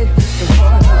never did this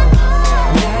before, no.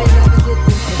 And I ain't never did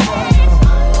this before, no.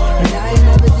 And I ain't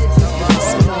never did this before,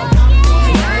 no. And I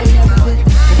ain't never did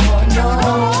this before, no.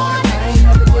 And I ain't never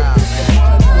did this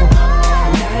before, no. And I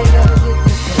ain't never did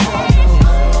this before, no.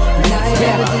 And I ain't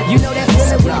never did. You know that's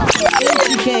what it was.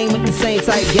 She came with the same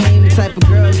type game, the type of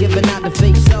girl giving out the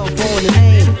fake cell phone and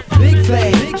name. Big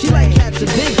fame, she like catching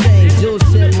big things. Jewel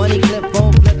ship, money clip,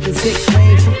 phone flip the 6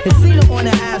 range. And seen her on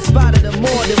the ass, spotted her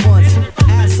more than once.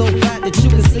 Ass so fat that you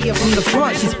can see her from the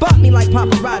front. She spot me like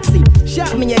paparazzi,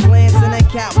 shot me a glance, and that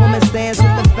Catwoman stands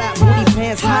with the fat booty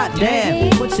pants. Hot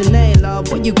damn, what's your name, love?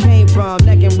 Where you came from?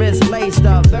 Neck and wrist laced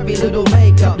up, very little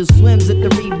makeup. The swims at the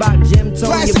Reebok gym,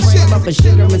 tone your frame up, and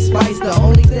sugar and spice. The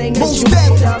only thing that you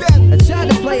made up. I tried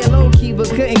to play it low key, but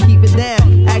couldn't keep it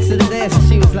down. Asked her to dance, and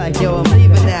she was like, yo, I'm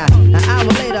leaving now. An hour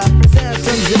later, sounds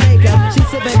from Jamaica. She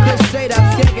sipping Kush straight up,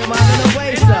 skanking while in the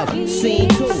waist up. Scene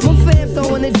 2. My fam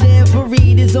throwing the jam for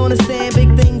Reed is on the stand.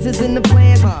 Big things is in the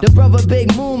plan. The brother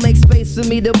Big Moon makes space for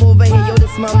me to move in here. Yo,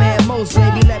 this my man Most,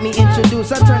 baby. Let me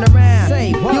introduce. I turn around. Say,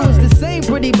 you was the same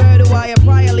pretty bird who I had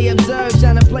priorly observed,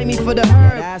 trying to play me for the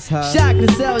herd. Shocked to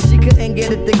sell, she couldn't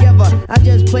get it together. I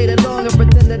just played along and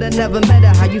pretended I never met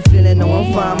her. How you feeling? No,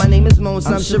 I'm fine. My name is Most.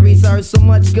 I'm Sharice. I heard so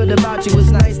much good about you. It's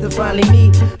nice to finally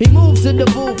meet. He moved to the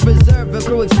booth, preserve a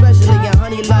crew, especially your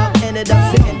honey love ended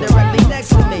up sitting directly next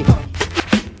to me.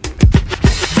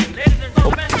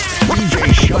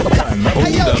 DJ Shotgun,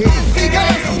 Hey yo, he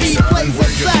got speed plays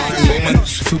inside.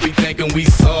 Who be thinking we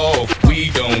soft, we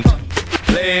don't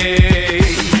play.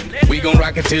 We gon'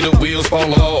 rock it till the wheels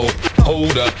fall off.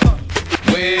 Hold up,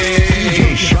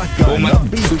 wait. Shotgun,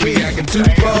 who be acting too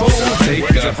bold? Take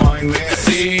a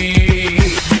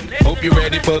seat. Hope you're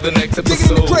ready for the next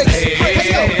episode.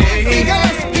 Hey yo, he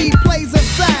got speed plays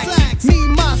inside. Me,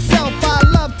 myself, I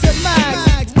love to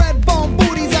mag. Red bone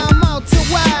booties, I'm out to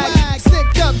wag.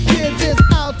 Stick up kids is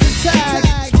out to tag.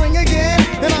 Spring again.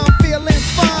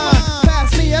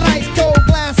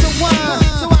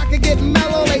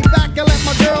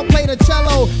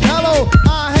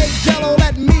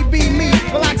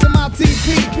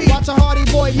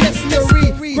 boy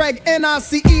Mystery, Greg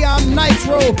NICE, I'm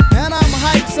Nitro, and I'm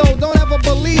hype, so don't ever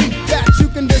believe that you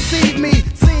can deceive me.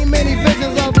 Seen many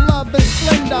visions of love and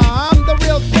splendor. I'm the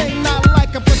real thing, not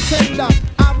like a pretender.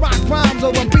 I rock rhymes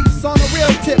over beats on a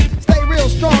real tip. Stay real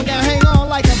strong and hang on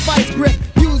like a vice grip.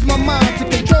 Use my mind to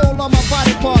control all my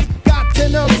body parts. Got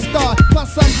an early start,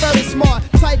 plus I'm very smart.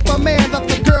 Type of man that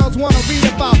the girls wanna read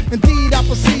about. Indeed, I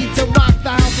proceed to rock the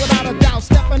house without a doubt.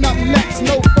 Stepping up next,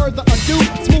 no further ado.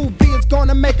 Smooth B is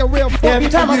gonna make a real fun. Every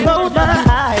time I close my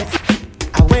eyes,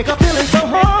 I wake up feeling so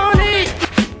horny.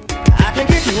 I can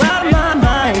get you out of my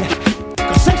mind.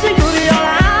 'Cause sexy beauty, all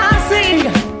I see.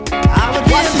 I would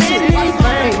give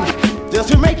anything just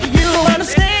to make you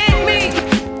understand me.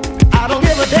 I don't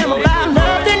give a damn about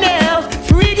nothing else.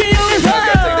 Freaking you is all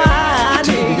I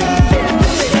need.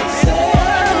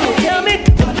 Tell me,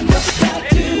 what must I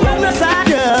do? What must I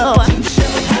do? To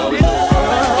show how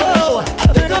low I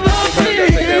think I'm on for you.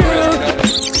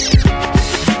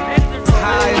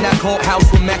 High in that courthouse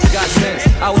when Max got sense.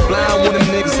 I was blind when them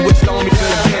niggas switched on me to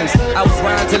the pins. I was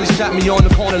riding till he shot me on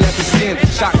the corner, left his skin.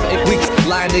 Shot for 8 weeks,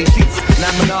 lying 8 sheets.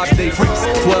 Now Menage they freaks.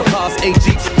 12 cars, 8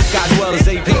 jeeps. Sky dwellers,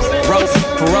 APs. Rose,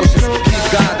 ferocious. Keep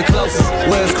God the closest.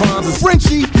 Where's crumbs and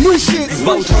Frenchie, new shit.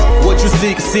 Vultures, what you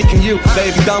seek is seeking you.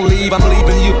 Baby, don't leave, I'm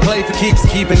leaving you. Play for keeps,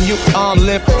 keeping you. Arm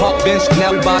lift, park bench,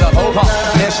 now we by the whole park.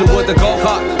 Measure with the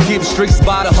go-kart. Keep the streets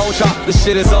by the whole chop. This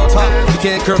shit is on top. You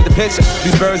can't curve the picture.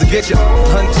 These birds will get you.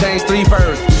 Hunt change 3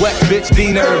 furs. Wet bitch,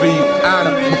 be nervy.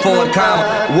 Honor before the comma.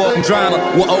 Walking drama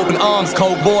with open arms.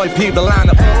 Cold boy, peep the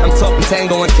lineup. I'm talking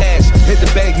tango and cash. Hit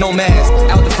the bank, no mask.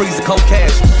 Out the freezer, cold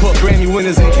cash. Put Grammy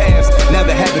winners in cabs.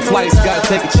 Never happened twice. Gotta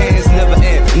take a chance, never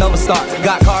end. Never start.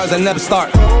 Got cars that never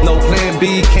start. No plan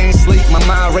B, can't sleep. My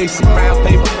mind racing. Brown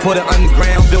paper, put it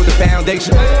underground. Build a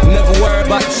foundation. Never worry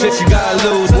about the shit you gotta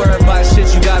lose. Worry about the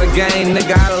shit you gotta gain.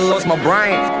 Nigga, I done lost my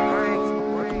brain.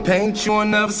 Paint you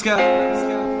another sky.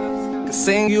 Could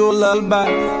sing you a lullaby.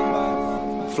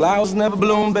 Flowers never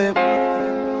bloom, baby.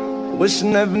 Wish I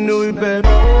never knew you, baby.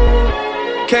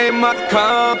 Came out the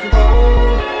concrete,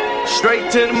 straight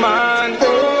to the mind.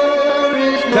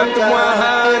 Kept the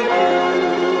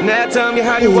 100. Now tell me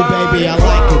how you want. Baby, I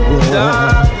like it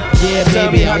raw. Yeah,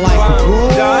 baby, I like it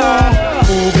raw.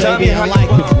 Oh, baby, I like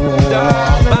it raw.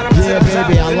 Yeah,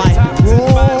 baby, I like it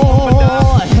raw.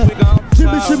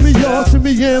 Shimmy, y'all,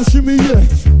 shimmy, yeah, shimmy, yeah.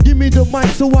 Give me the mic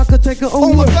so I can take it over.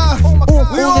 Oh my God,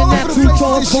 we all over the place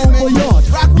with this shit, man.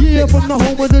 Yeah, from the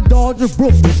home of the Dodgers,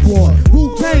 Brooklyn squad.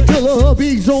 Wu-Tang Killer,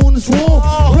 hubby's on the swarm.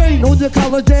 Rain on your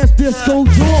college ass disco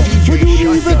drum. When you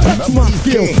didn't even touch my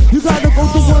skill, you gotta go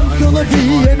to one Killer B,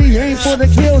 and he ain't for the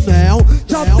kill now.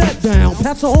 Chop that down,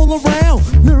 pass it all around.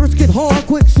 Lyrics get hard,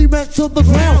 quick cement to the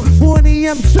ground. For an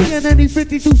EMC in any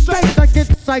 52 states, I get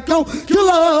psycho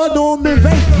killer, Norman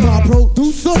Bates. My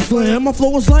producer slam, my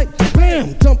flow is like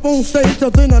bam. Jump on stage,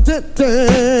 and then I did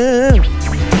them.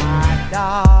 My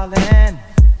darling,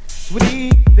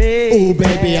 sweet baby. Oh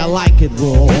baby, I like it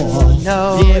raw.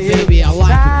 No, yeah, baby, I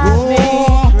like it raw.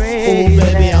 Oh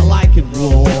baby, I like it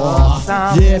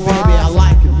raw. Yeah, baby, I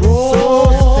like it raw.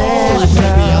 Oh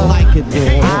baby, I like it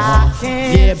raw.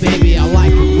 Yeah, baby, I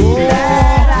like it raw.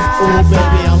 Oh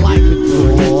baby, I like it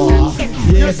raw.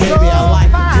 Yeah, baby, I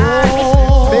like it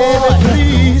raw. Baby,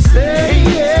 please stay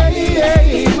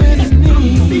with me.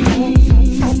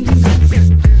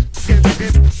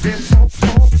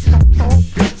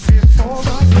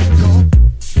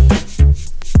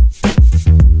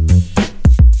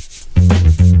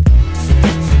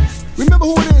 Remember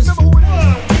who it is.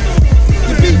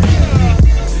 The beat.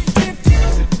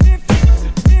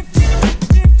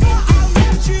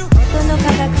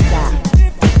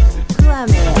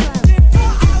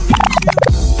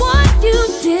 What you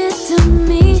did to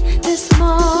me this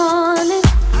morning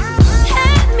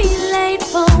had me late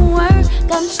for work.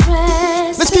 I'm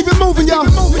stressed. Let's keep it moving, y'all.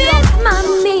 Missed my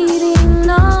meeting.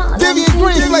 All Vivian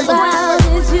Green I'm thinking about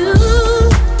is you.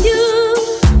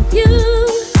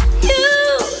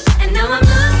 And now I'm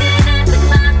looking at the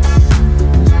clock,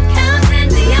 counting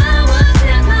the hours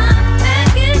that my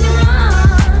back is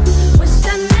wrong. Wish I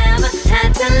never had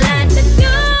to let you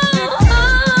go.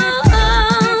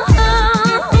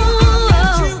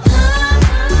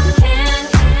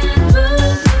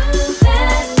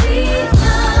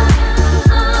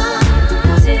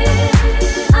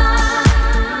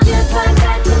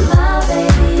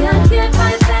 I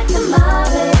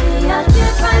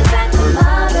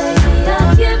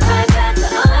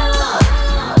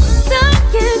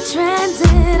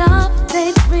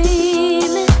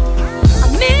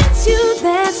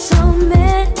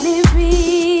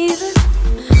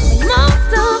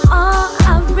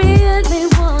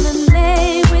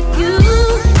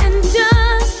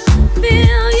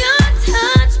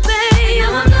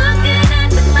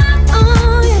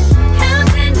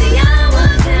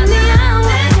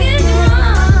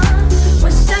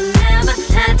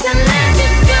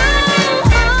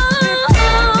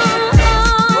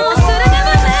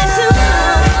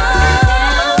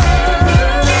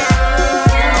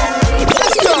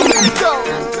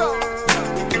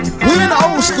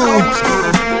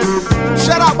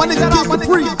Shout out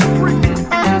Capri.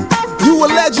 You a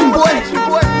legend, boy.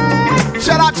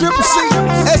 Shout out Triple C,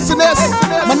 SNS,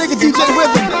 my nigga DJ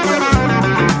Rhythm.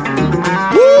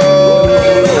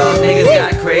 Y'all niggas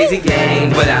got crazy game,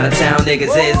 but out of town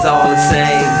niggas is all the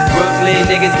same. Brooklyn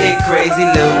niggas get crazy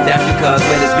loot. That's because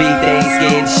when it's beat, they ain't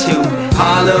scared to shoot.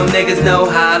 Harlem niggas know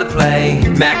how to play.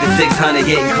 Mac the 600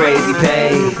 getting crazy pay.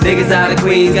 Niggas out of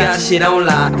Queens got shit on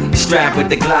lock. Strapped with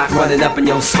the Glock running up in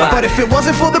your spot. But if it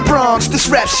wasn't for the Bronx, this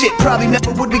rap shit probably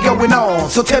never would be going on.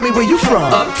 So tell me where you from.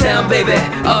 Uptown baby,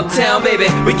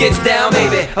 we gets down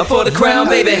baby, for the crown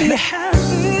baby.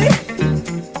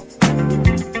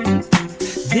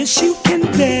 This you can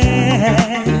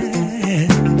bear.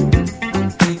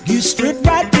 You stood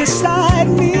right beside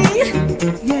me,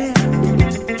 yeah,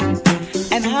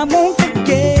 and I won't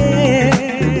forget.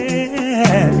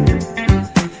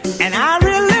 And I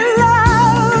really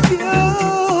love you.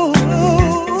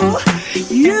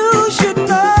 You should know.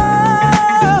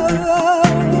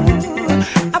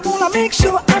 I wanna make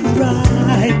sure I'm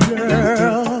right,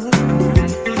 girl,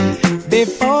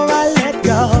 before I let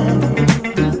go.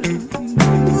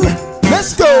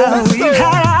 Let's go. We've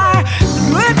had our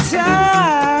good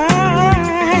time.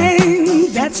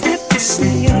 That's not to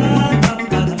say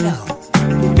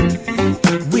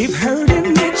we've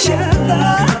hurting each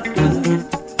other.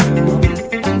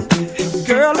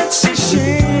 Girl, it's a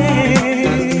shame.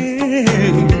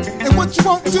 And what you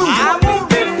won't do? I won't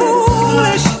be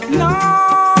foolish, no.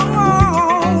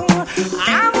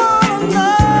 I wanna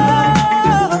know.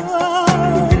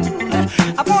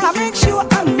 I wanna make sure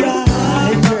I'm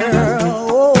right,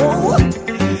 girl,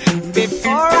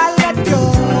 before I let go.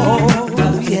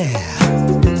 Yeah.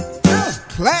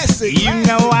 Classic. You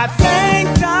know I think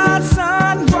the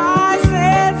sun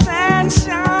rises and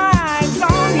shines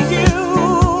on you.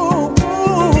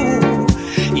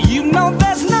 You know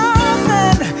there's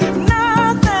nothing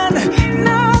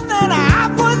I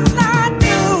would not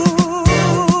do.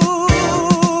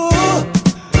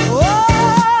 Oh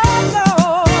no.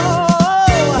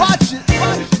 Watch it.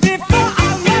 Before I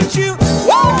let you go.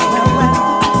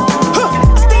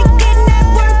 Sticking that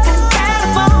work in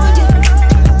California,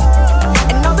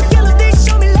 and all the killers they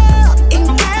show me love in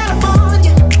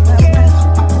California.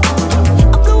 Yeah, I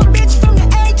flew a bitch from the A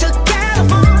to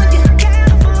California, and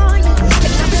I've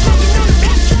been smoking on the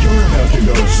best. You're about to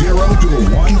go 0 to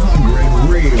 100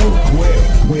 real quick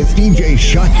with DJ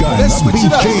Shotgun, Let's the switch it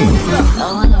Beat up. King. I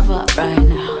wanna fuck right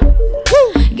now.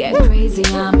 Get crazy,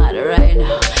 I'm at it right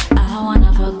now. I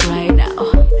wanna fuck right now.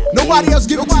 Nobody else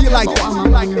give it to you like that. I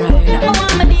want my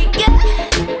dick, yeah.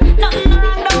 Nothing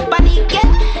wrong, nobody, yeah.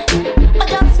 But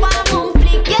just wanna move,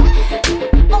 flick, yeah.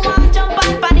 I wanna jump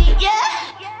on body, yeah.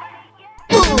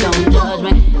 Don't judge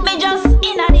me. Me just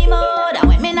in a the mood. And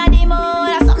when me in a the mood,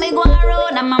 I saw me go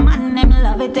around. And my man, him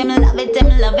love it, him love it, him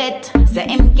love it. Say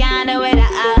him can't do it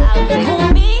out.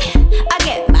 Who me? I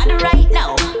get mad right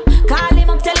now. Call him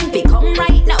up, tell him to come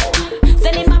right now.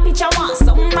 Send him a picture, want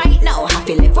some right now. I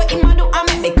feel it what him a do, I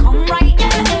make me come right,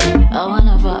 yeah. I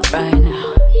wanna fuck right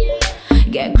now.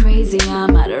 Get crazy,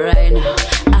 I'm at it right now.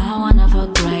 I wanna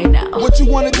fuck right now. What you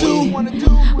wanna do? I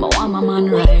want my man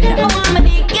right now. I want my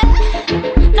dick, yeah.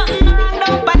 Nothing wrong,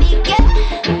 nobody, yeah.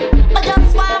 But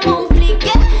just wanna move, flick,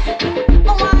 yeah. I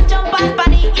wanna jump on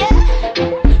body, yeah.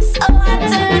 So I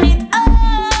turn it up.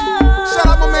 Shout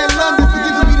out my man London for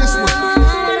giving me this one.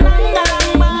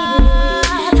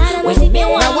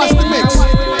 Now watch the mix.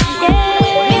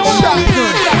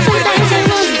 Shotgun. Sometimes I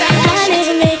wonder I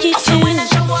never make it through.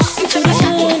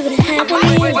 Something good would happen. I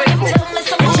just wouldn't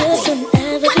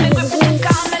ever do.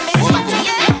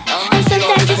 And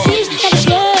sometimes it seems that the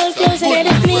world closing in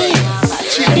on me.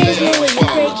 There's no way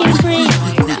you're breaking free.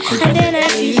 And then I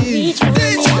see you reach for me.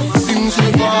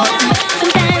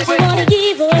 Sometimes I wanna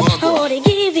give up, I wanna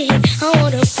give in, I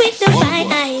wanna quit the fight.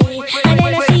 And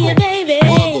then I see you, baby,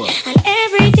 and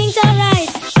everything's alright.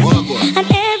 And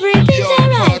everything's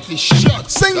alright.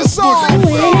 Sing the song.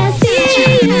 When I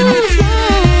see you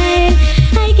smile,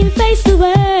 I can face the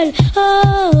world.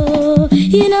 Oh,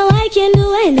 you know I can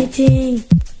do anything.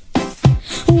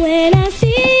 When I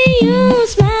see you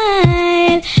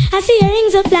smile, I see your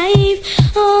rings of life.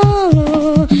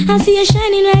 Oh, I see you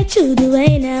shining right through the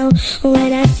way now.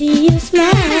 When I see you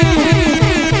smile.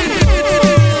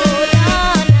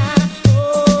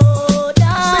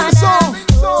 Sing the song.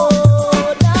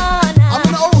 I'm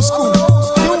in the old school.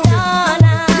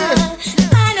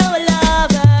 I know I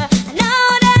love her, I know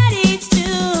that it's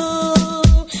true.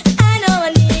 I know I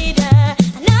need her, I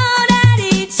know that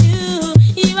it's true.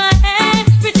 You are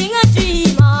everything I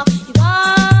dream of. You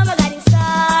are my guiding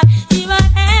star. You are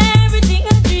everything I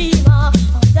dream of.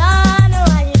 Oh, darling,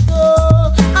 why you go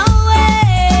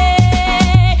away?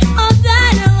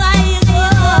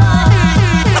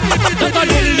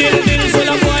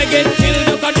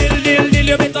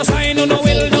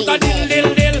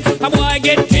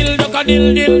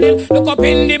 a dill. Look up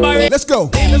in the barrel. Let's go.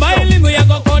 Limb by limb, we a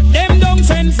go cut them down,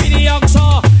 send for the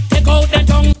oxa. Take out the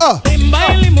tongue. Limb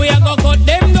by limb, we a go cut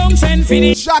them down, send for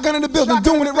the. Shotgun in the building,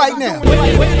 doing it right now.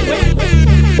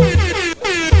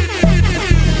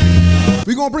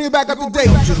 We gonna bring it back up to date.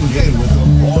 Tuned in with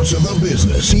the boss of the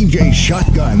business, DJ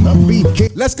Shotgun, the beat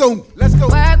king. Let's go.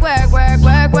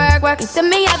 Work. You see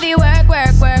me heavy work.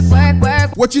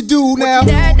 What you do now?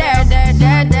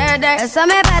 Tell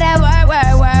me about that work.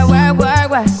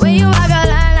 When you walk a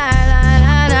line.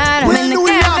 I'm in the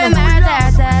cafe,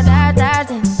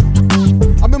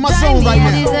 I'm in my zone right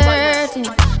now.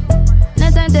 No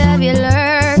time to have you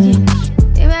lurking.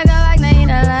 You make a like, now you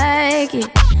don't like it.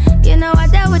 You know I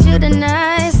dealt with you the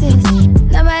nicest.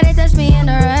 Nobody touched me in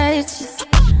the righteous.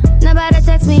 Nobody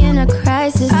text me in a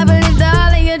crisis. I believed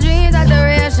all of your dreams are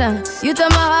duration. You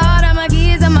took my heart, all my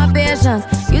keys, and my patience.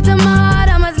 You took my heart,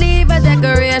 I must leave a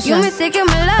decoration. You mistaken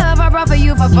my love, I brought for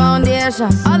you for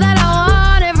foundation. All that I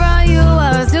wanted from you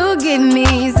was to give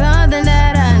me something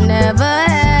that I never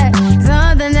had,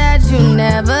 something that you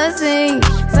never seen,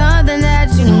 something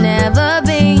that you never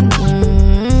been.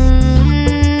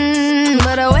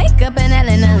 But I wake up and hell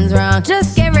and nothing's wrong.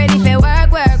 Just get ready for work.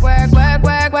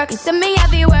 You see me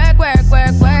heavy work.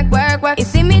 You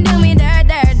see me do me dirt.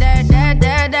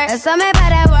 Tell me about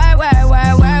that work.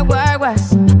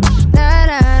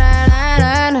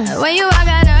 When you walk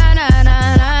out,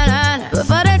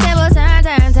 before the table turn.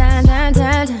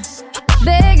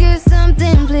 Beg you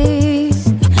something,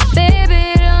 please.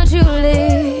 Baby, don't you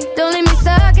leave. Don't leave me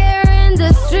stuck here in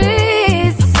the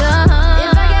streets. If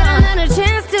I get another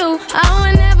chance to, I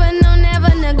would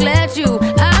never neglect you.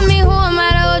 I mean, who am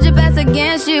I to hold your best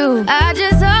against you? I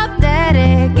just hope that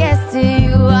it gets to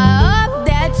you. I hope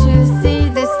that you see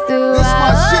this through. This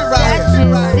my shit right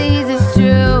here. See this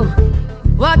true.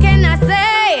 What can I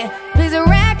say? Please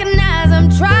recognize I'm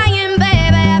trying, baby.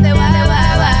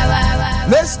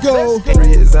 Let's go.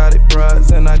 3 exotic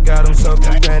bras and I got them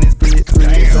soaking panties. 3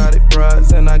 exotic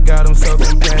bras and I got them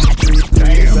soaking panties.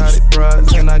 3 exotic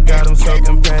bras and I got them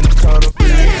soaking panties. Total.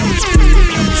 3 exotic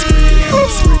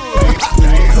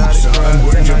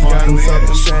bras and I got them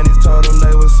soaking panties. Told them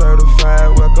they were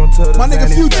certified. Welcome to the my nigga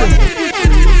Future. 3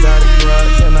 exotic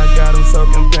bras and I got them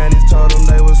soaking panties. Told them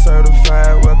they were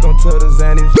certified. Welcome to the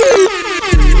Zanny. 3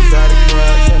 exotic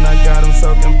bras and I got them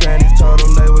soaking panties. Told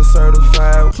them they were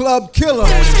certified. Club killer.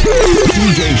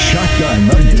 DJ Shotgun,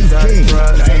 the beat king.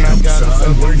 Damn,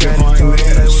 son, where'd you find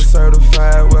this? They were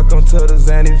certified. Welcome to the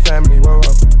Zanny family. Whoa.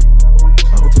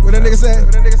 What that nigga say?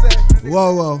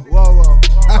 Whoa.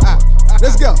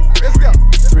 Let's go.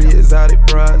 3 exotic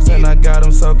bras and I got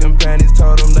them soaking panties.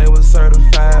 Told them they were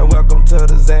certified. Welcome to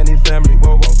the Zanny family.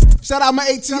 Whoa. Shout out my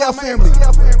ATL family.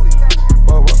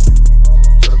 Whoa.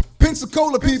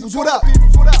 Pensacola peoples, what up?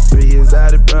 3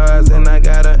 exotic bras and I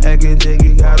got an Eki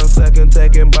Jiggy. Got them second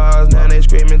taking bars. Now they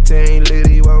screaming Teen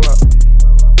Liddy. Whoa.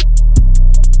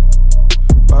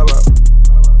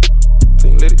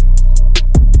 Teen Liddy.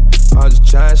 I'm just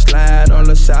tryna slide on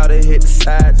the side and hit the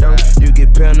side though. You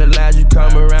get penalized, you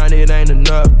come around, it ain't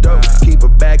enough though. Keep a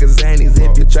bag of Zannies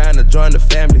if you're tryna join the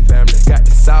family. Got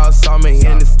the sauce on me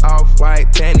and it's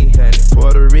off-white tanny.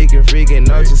 Puerto Rican freaking,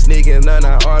 no she sneaking, none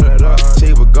I ordered up.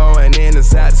 She was going in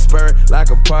inside the spur like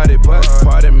a party bus.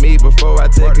 Pardon me before I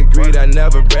take a greed, I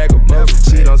never brag about.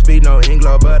 She don't speak no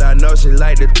English, but I know she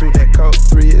like to treat that coat.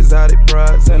 3 exotic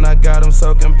bras and I got them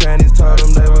soaking panties. Told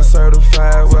them they were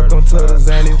certified. Welcome to the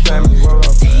Zanny family.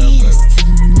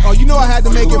 Oh, you know I had to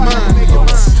make it mine.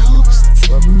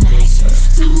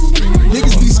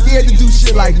 Niggas be scared to do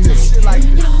shit like this.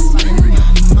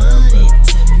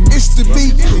 It's the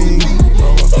beat king.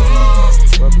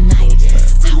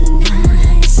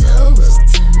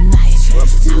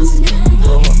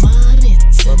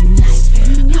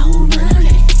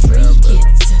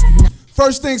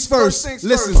 First things first,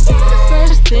 listen.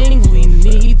 First thing we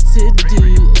need to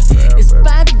do is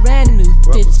buy brand new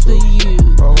fits for you.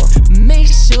 Make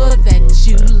sure that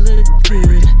you look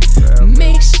good.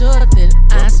 Make sure that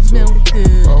I smell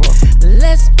good.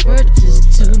 Let's purchase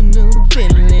 2 new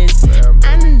Bentleys.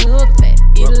 I know that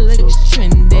it looks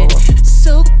trendy.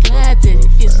 So glad that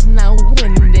it's not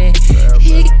windy.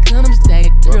 Here comes that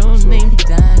girl named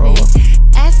Donnie.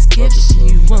 Ask if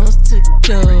she wants to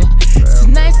go.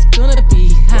 Tonight's gonna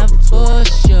be hot for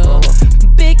sure.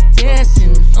 Big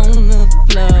dancing on the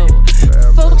floor.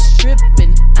 Folks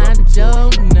tripping, I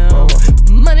don't know.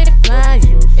 Money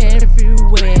flying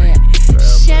everywhere.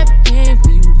 Champagne,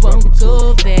 we won't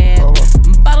go there.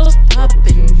 Bottles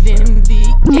popping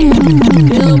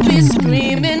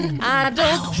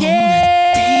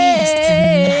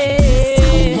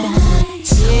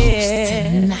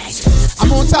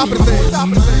top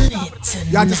of the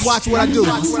thing. Y'all just watch what I do.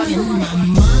 Spend my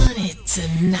money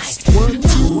tonight. 1,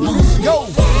 2, go.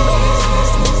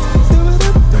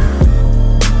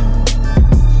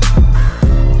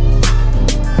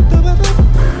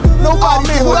 Nobody,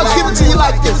 man, who else give it to you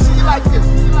like this?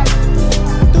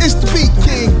 It's the Beat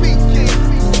King.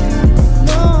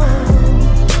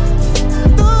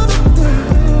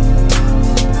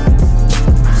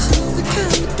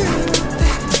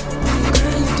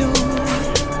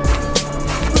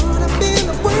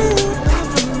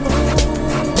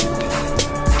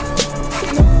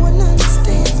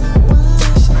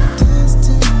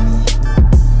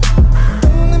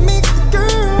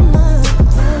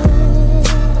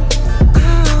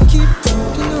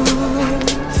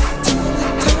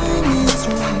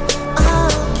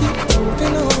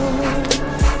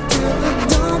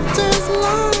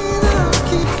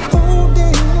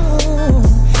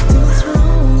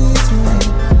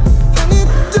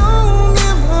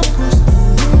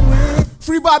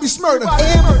 Bobby Smurder.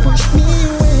 Push me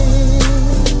away.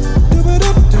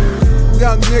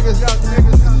 Young niggas.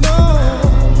 No.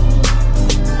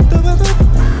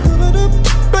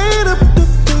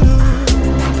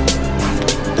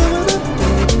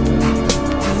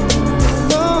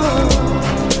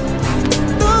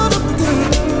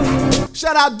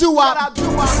 Shout out Doo-Wop.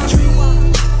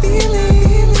 Strange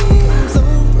feeling comes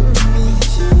over me.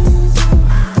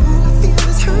 All I feel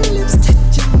is her lips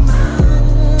touching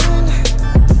mine.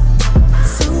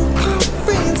 So our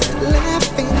friends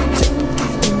laughing,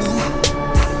 joking me.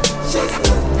 She's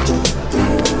not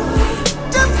joking.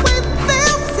 Just wait,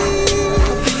 they'll see.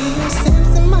 Your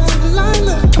sense in my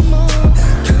Lila, come on,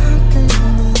 conquer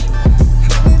me.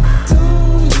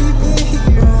 Don't leave me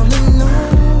here all alone.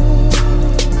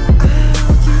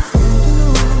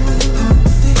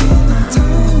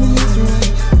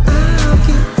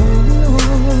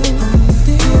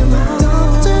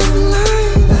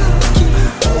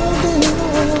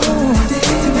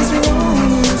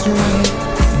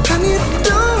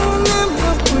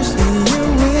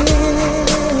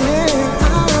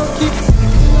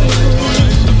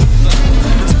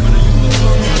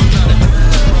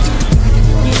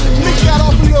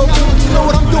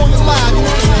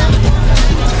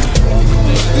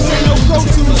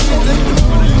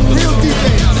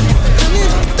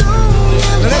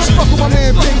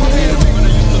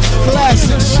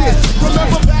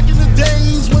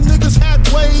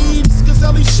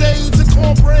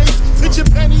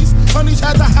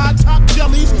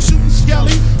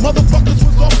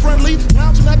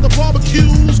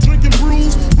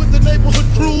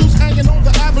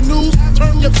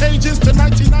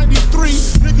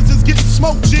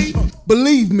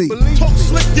 Believe me. Talk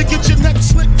slick, you get your neck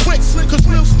slick quick. Cause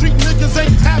real street niggas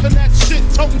ain't having that shit.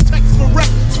 Toting text for rap,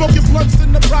 smoking blunts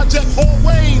in the project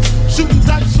always. Shooting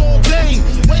dice all day.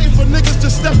 Waiting for niggas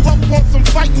to step up on some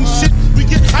fighting shit. We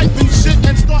get hype and shit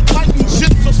and start lighting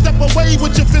shit. So step away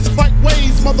with your fist fight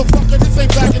ways. Motherfucker, this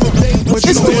ain't back in the day.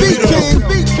 It's the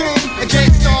Beat King. A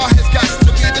Gangstar has got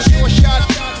to be the short shot.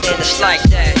 And it's like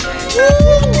that.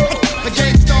 A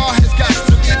Gangstar has got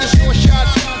to be the short shot.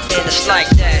 And it's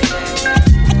like that.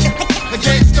 A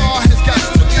Gangstar has got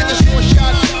to be the short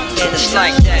shot. And it's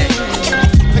like that.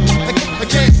 A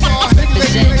Gangstar has got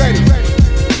to be ready.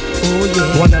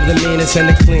 One of the meanest and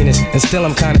the cleanest, and still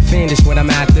I'm kinda fiendish when I'm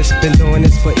at this. Been doing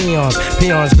this for eons,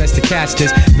 peons best to catch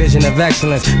this. Vision of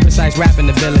excellence, precise rapping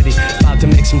ability. About to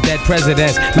make some dead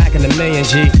presidents, macking a million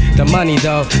G. The money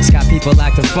though, it's got people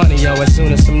acting funny, yo. As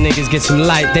soon as some niggas get some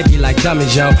light, they be like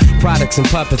dummies, yo. Products and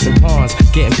puppets and pawns,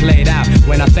 getting played out.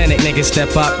 When authentic niggas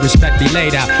step up, respect be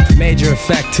laid out. Major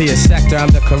effect to your sector, I'm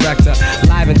the corrector.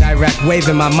 Live and direct,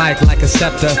 waving my mic like a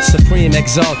scepter. Supreme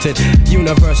exalted,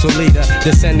 universal leader.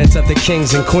 Descendants of the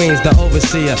kings and queens, the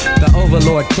overseer, the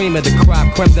overlord, cream of the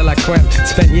crop, creme de la creme.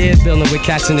 Spent years building with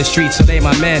cats in the streets, so they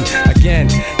my men. Again,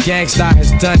 Gangstar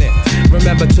has done it.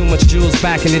 Remember too much jewels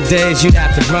back in the days, you'd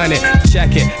have to run it.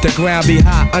 Check it, the ground be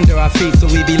hot under our feet, so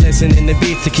we be listening to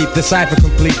beats to keep the cipher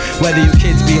complete. Whether you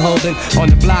kids be holding on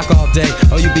the block all day,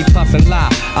 or you be puffing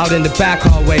live out in the back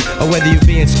hallway, or whether you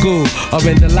be in school or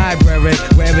in the library,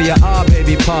 wherever you are,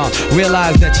 baby Paul.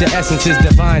 Realize that your essence is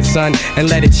divine, son, and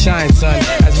let it shine, son,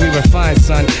 as we refine,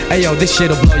 son. Hey yo, this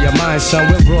shit'll blow your mind, son.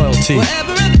 We're royalty.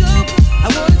 Wherever I go, I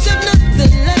wanna do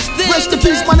nothing less than rest in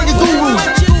peace, my nigga Guru.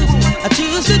 I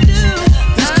choose to do.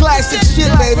 This classic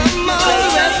shit, baby.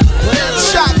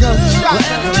 Shotgun.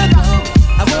 Wherever I go,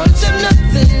 I wanna do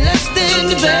nothing less than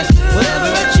the best. Whatever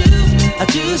I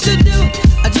choose to do.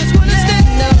 I just wanna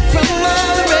stand up from my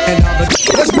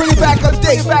rest. Let's bring it back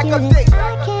update.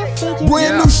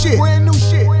 Brand new shit.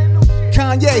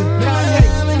 Kanye.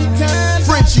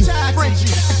 Frenchie.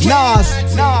 Nas.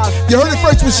 You heard it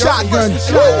first with Shotgun.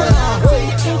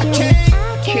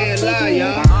 Can't lie,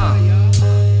 y'all.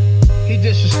 He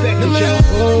disrespected y'all.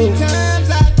 Many times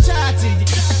I tried to you,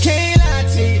 I can't lie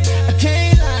to you, I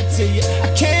can't lie to you, I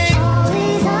can't.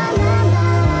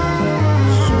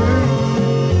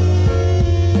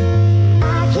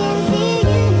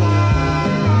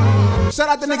 Shout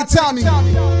out the nigga Tommy.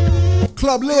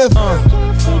 Club Live.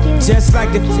 Just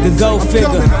like the gold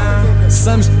figure.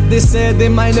 Some they said they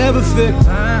might never fit.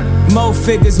 More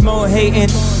figures, more hating.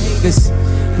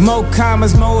 More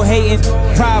commas, more hating.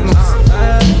 Problems.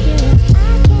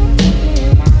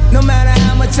 No matter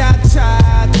how much I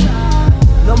tried,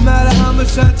 no matter how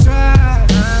much I tried,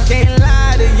 can't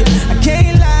lie to you, I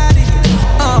can't lie to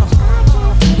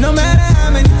you. No matter how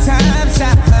many times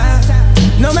I heard,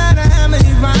 no matter how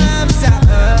many rhymes I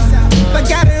heard, but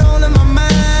got it all in my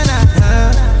mind,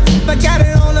 but got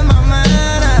it all in my mind,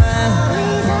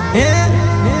 yeah.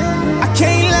 I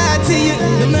can't lie to you,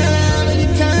 no matter how many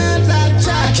times I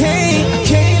try, I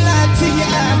can't lie to you,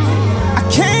 I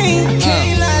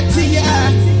can't lie to you.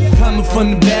 Coming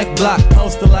from the back block,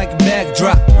 posted like a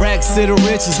backdrop. Racks to the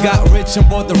riches, got rich and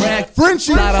bought the rack.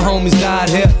 Frenchie. A lot of homies died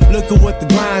here. Look at what the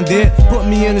grind did. Put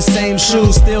me in the same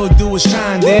shoes, still do what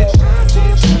Shine did.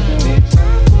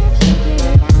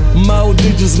 More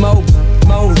digits, more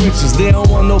riches. They don't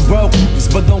want no brokers,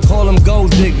 but don't call them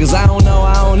gold diggers. I don't know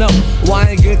why I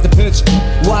ain't get the picture.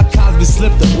 Why Cosby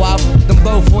slipped up? Why them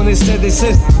both when they said they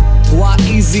sisters? Why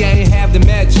Easy ain't have the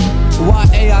magic? Why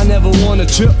I never won a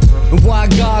trip? And why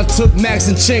God took Max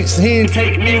and Chinks? He didn't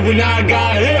take me when I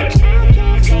got hit.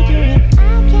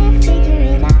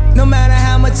 No matter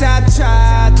how much I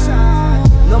tried,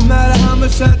 no matter how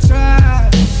much I tried,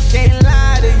 can't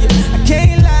lie to you, I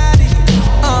can't lie to you.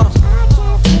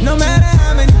 No matter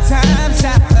how many times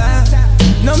I heard,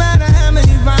 no matter how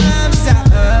many rhymes I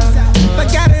heard, but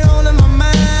got it all in my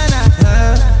mind,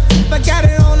 but got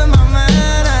it all in my mind,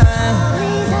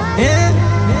 yeah.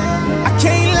 I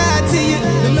can't lie to you,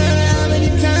 no matter how many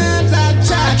times I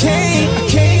try, I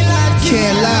can't lie to you.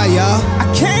 Can't lie, y'all. I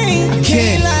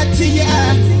can't lie to you.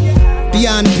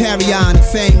 Beyond the Parion, the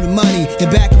fame, the money, and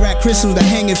baccarat crystals that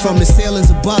hanging from the ceilings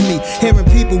above me. Hearing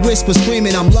people whisper,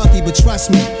 screaming, I'm lucky, but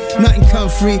trust me, nothing come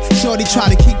free. Shorty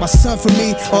try to keep my son from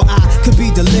me, or I could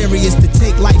be delirious to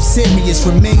take life serious.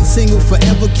 Remain single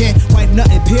forever, can't wipe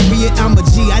nothing, period. I'm a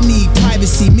G, I need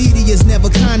privacy. Media's never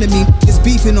kind to me. It's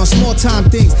beefing on small time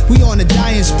things. We on a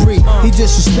dying spree. He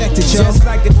disrespected, yo. Just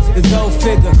like the gold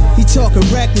figure. He talking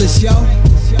reckless, yo.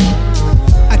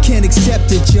 I can't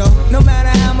accept it, yo. No matter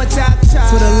how much I try.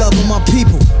 For the love of my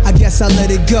people, I guess I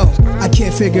let it go. I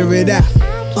can't figure it out.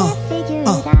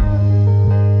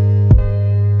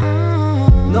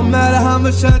 No matter how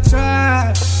much I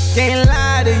try, can't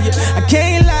lie to you, I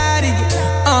can't lie to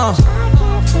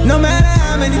you. No matter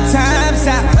how many times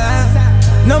I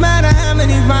heard, no matter how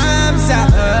many rhymes I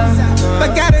heard,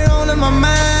 but got it all in my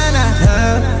mind,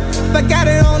 but got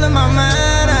it all in my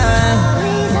mind,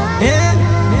 yeah.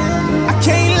 I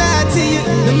can't lie to you,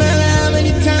 no matter how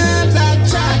many times I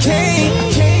try. I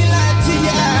can't lie to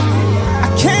you, I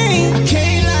can't